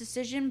conscious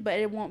decision, but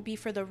it won't be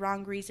for the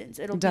wrong reasons.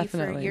 It'll be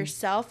for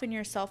yourself and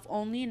yourself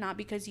only, not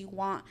because you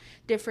want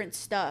different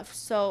stuff.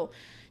 So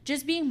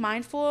just being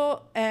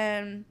mindful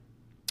and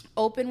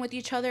open with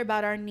each other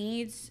about our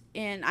needs,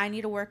 and I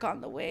need to work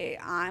on the way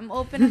I'm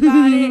open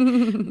about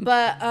it.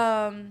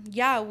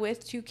 But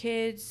with 2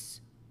 kids,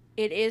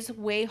 it is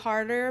way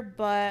harder,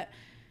 but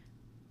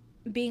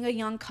being a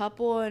young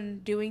couple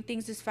and doing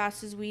things as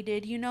fast as we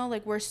did,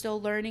 like, we're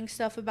still learning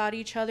stuff about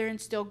each other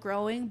and still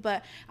growing.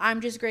 But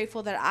I'm just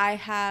grateful that I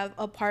have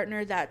a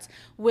partner that's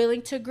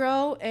willing to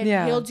grow, and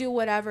he'll do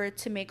whatever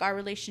to make our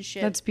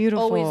relationship that's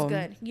beautiful, always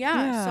good.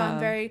 Yeah. So I'm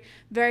very,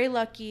 very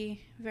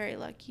lucky. Very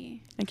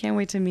lucky. I can't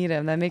wait to meet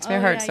him. That makes my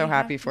heart so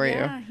happy for you.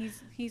 Yeah,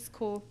 he's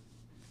cool.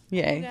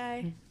 Yay. Cool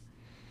guy.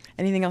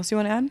 Anything else you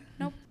want to add?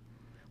 Nope.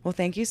 Well,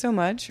 thank you so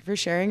much for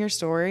sharing your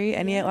story.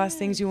 Any last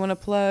things you want to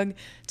plug?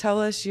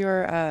 Tell us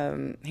your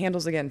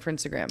handles again for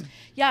Instagram.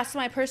 Yeah, so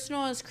my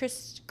personal is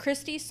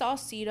Christi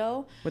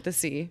Salcido. With a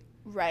C.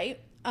 Right.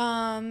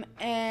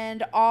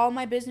 And all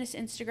my business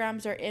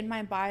Instagrams are in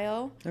my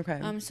bio.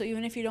 Okay. So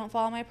even if you don't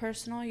follow my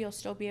personal, you'll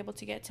still be able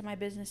to get to my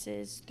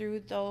businesses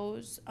through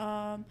those.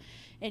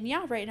 And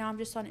yeah, right now I'm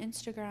just on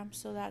Instagram.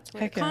 So that's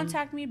where to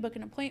contact me, book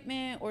an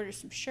appointment, order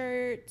some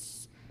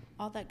shirts,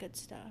 all that good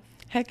stuff.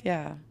 Heck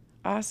yeah.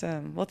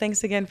 Awesome. Well,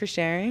 thanks again for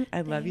sharing.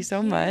 I love you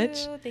so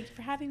much. Thank you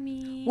for having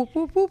me. Whoop,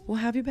 whoop, whoop. We'll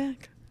have you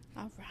back.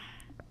 All right.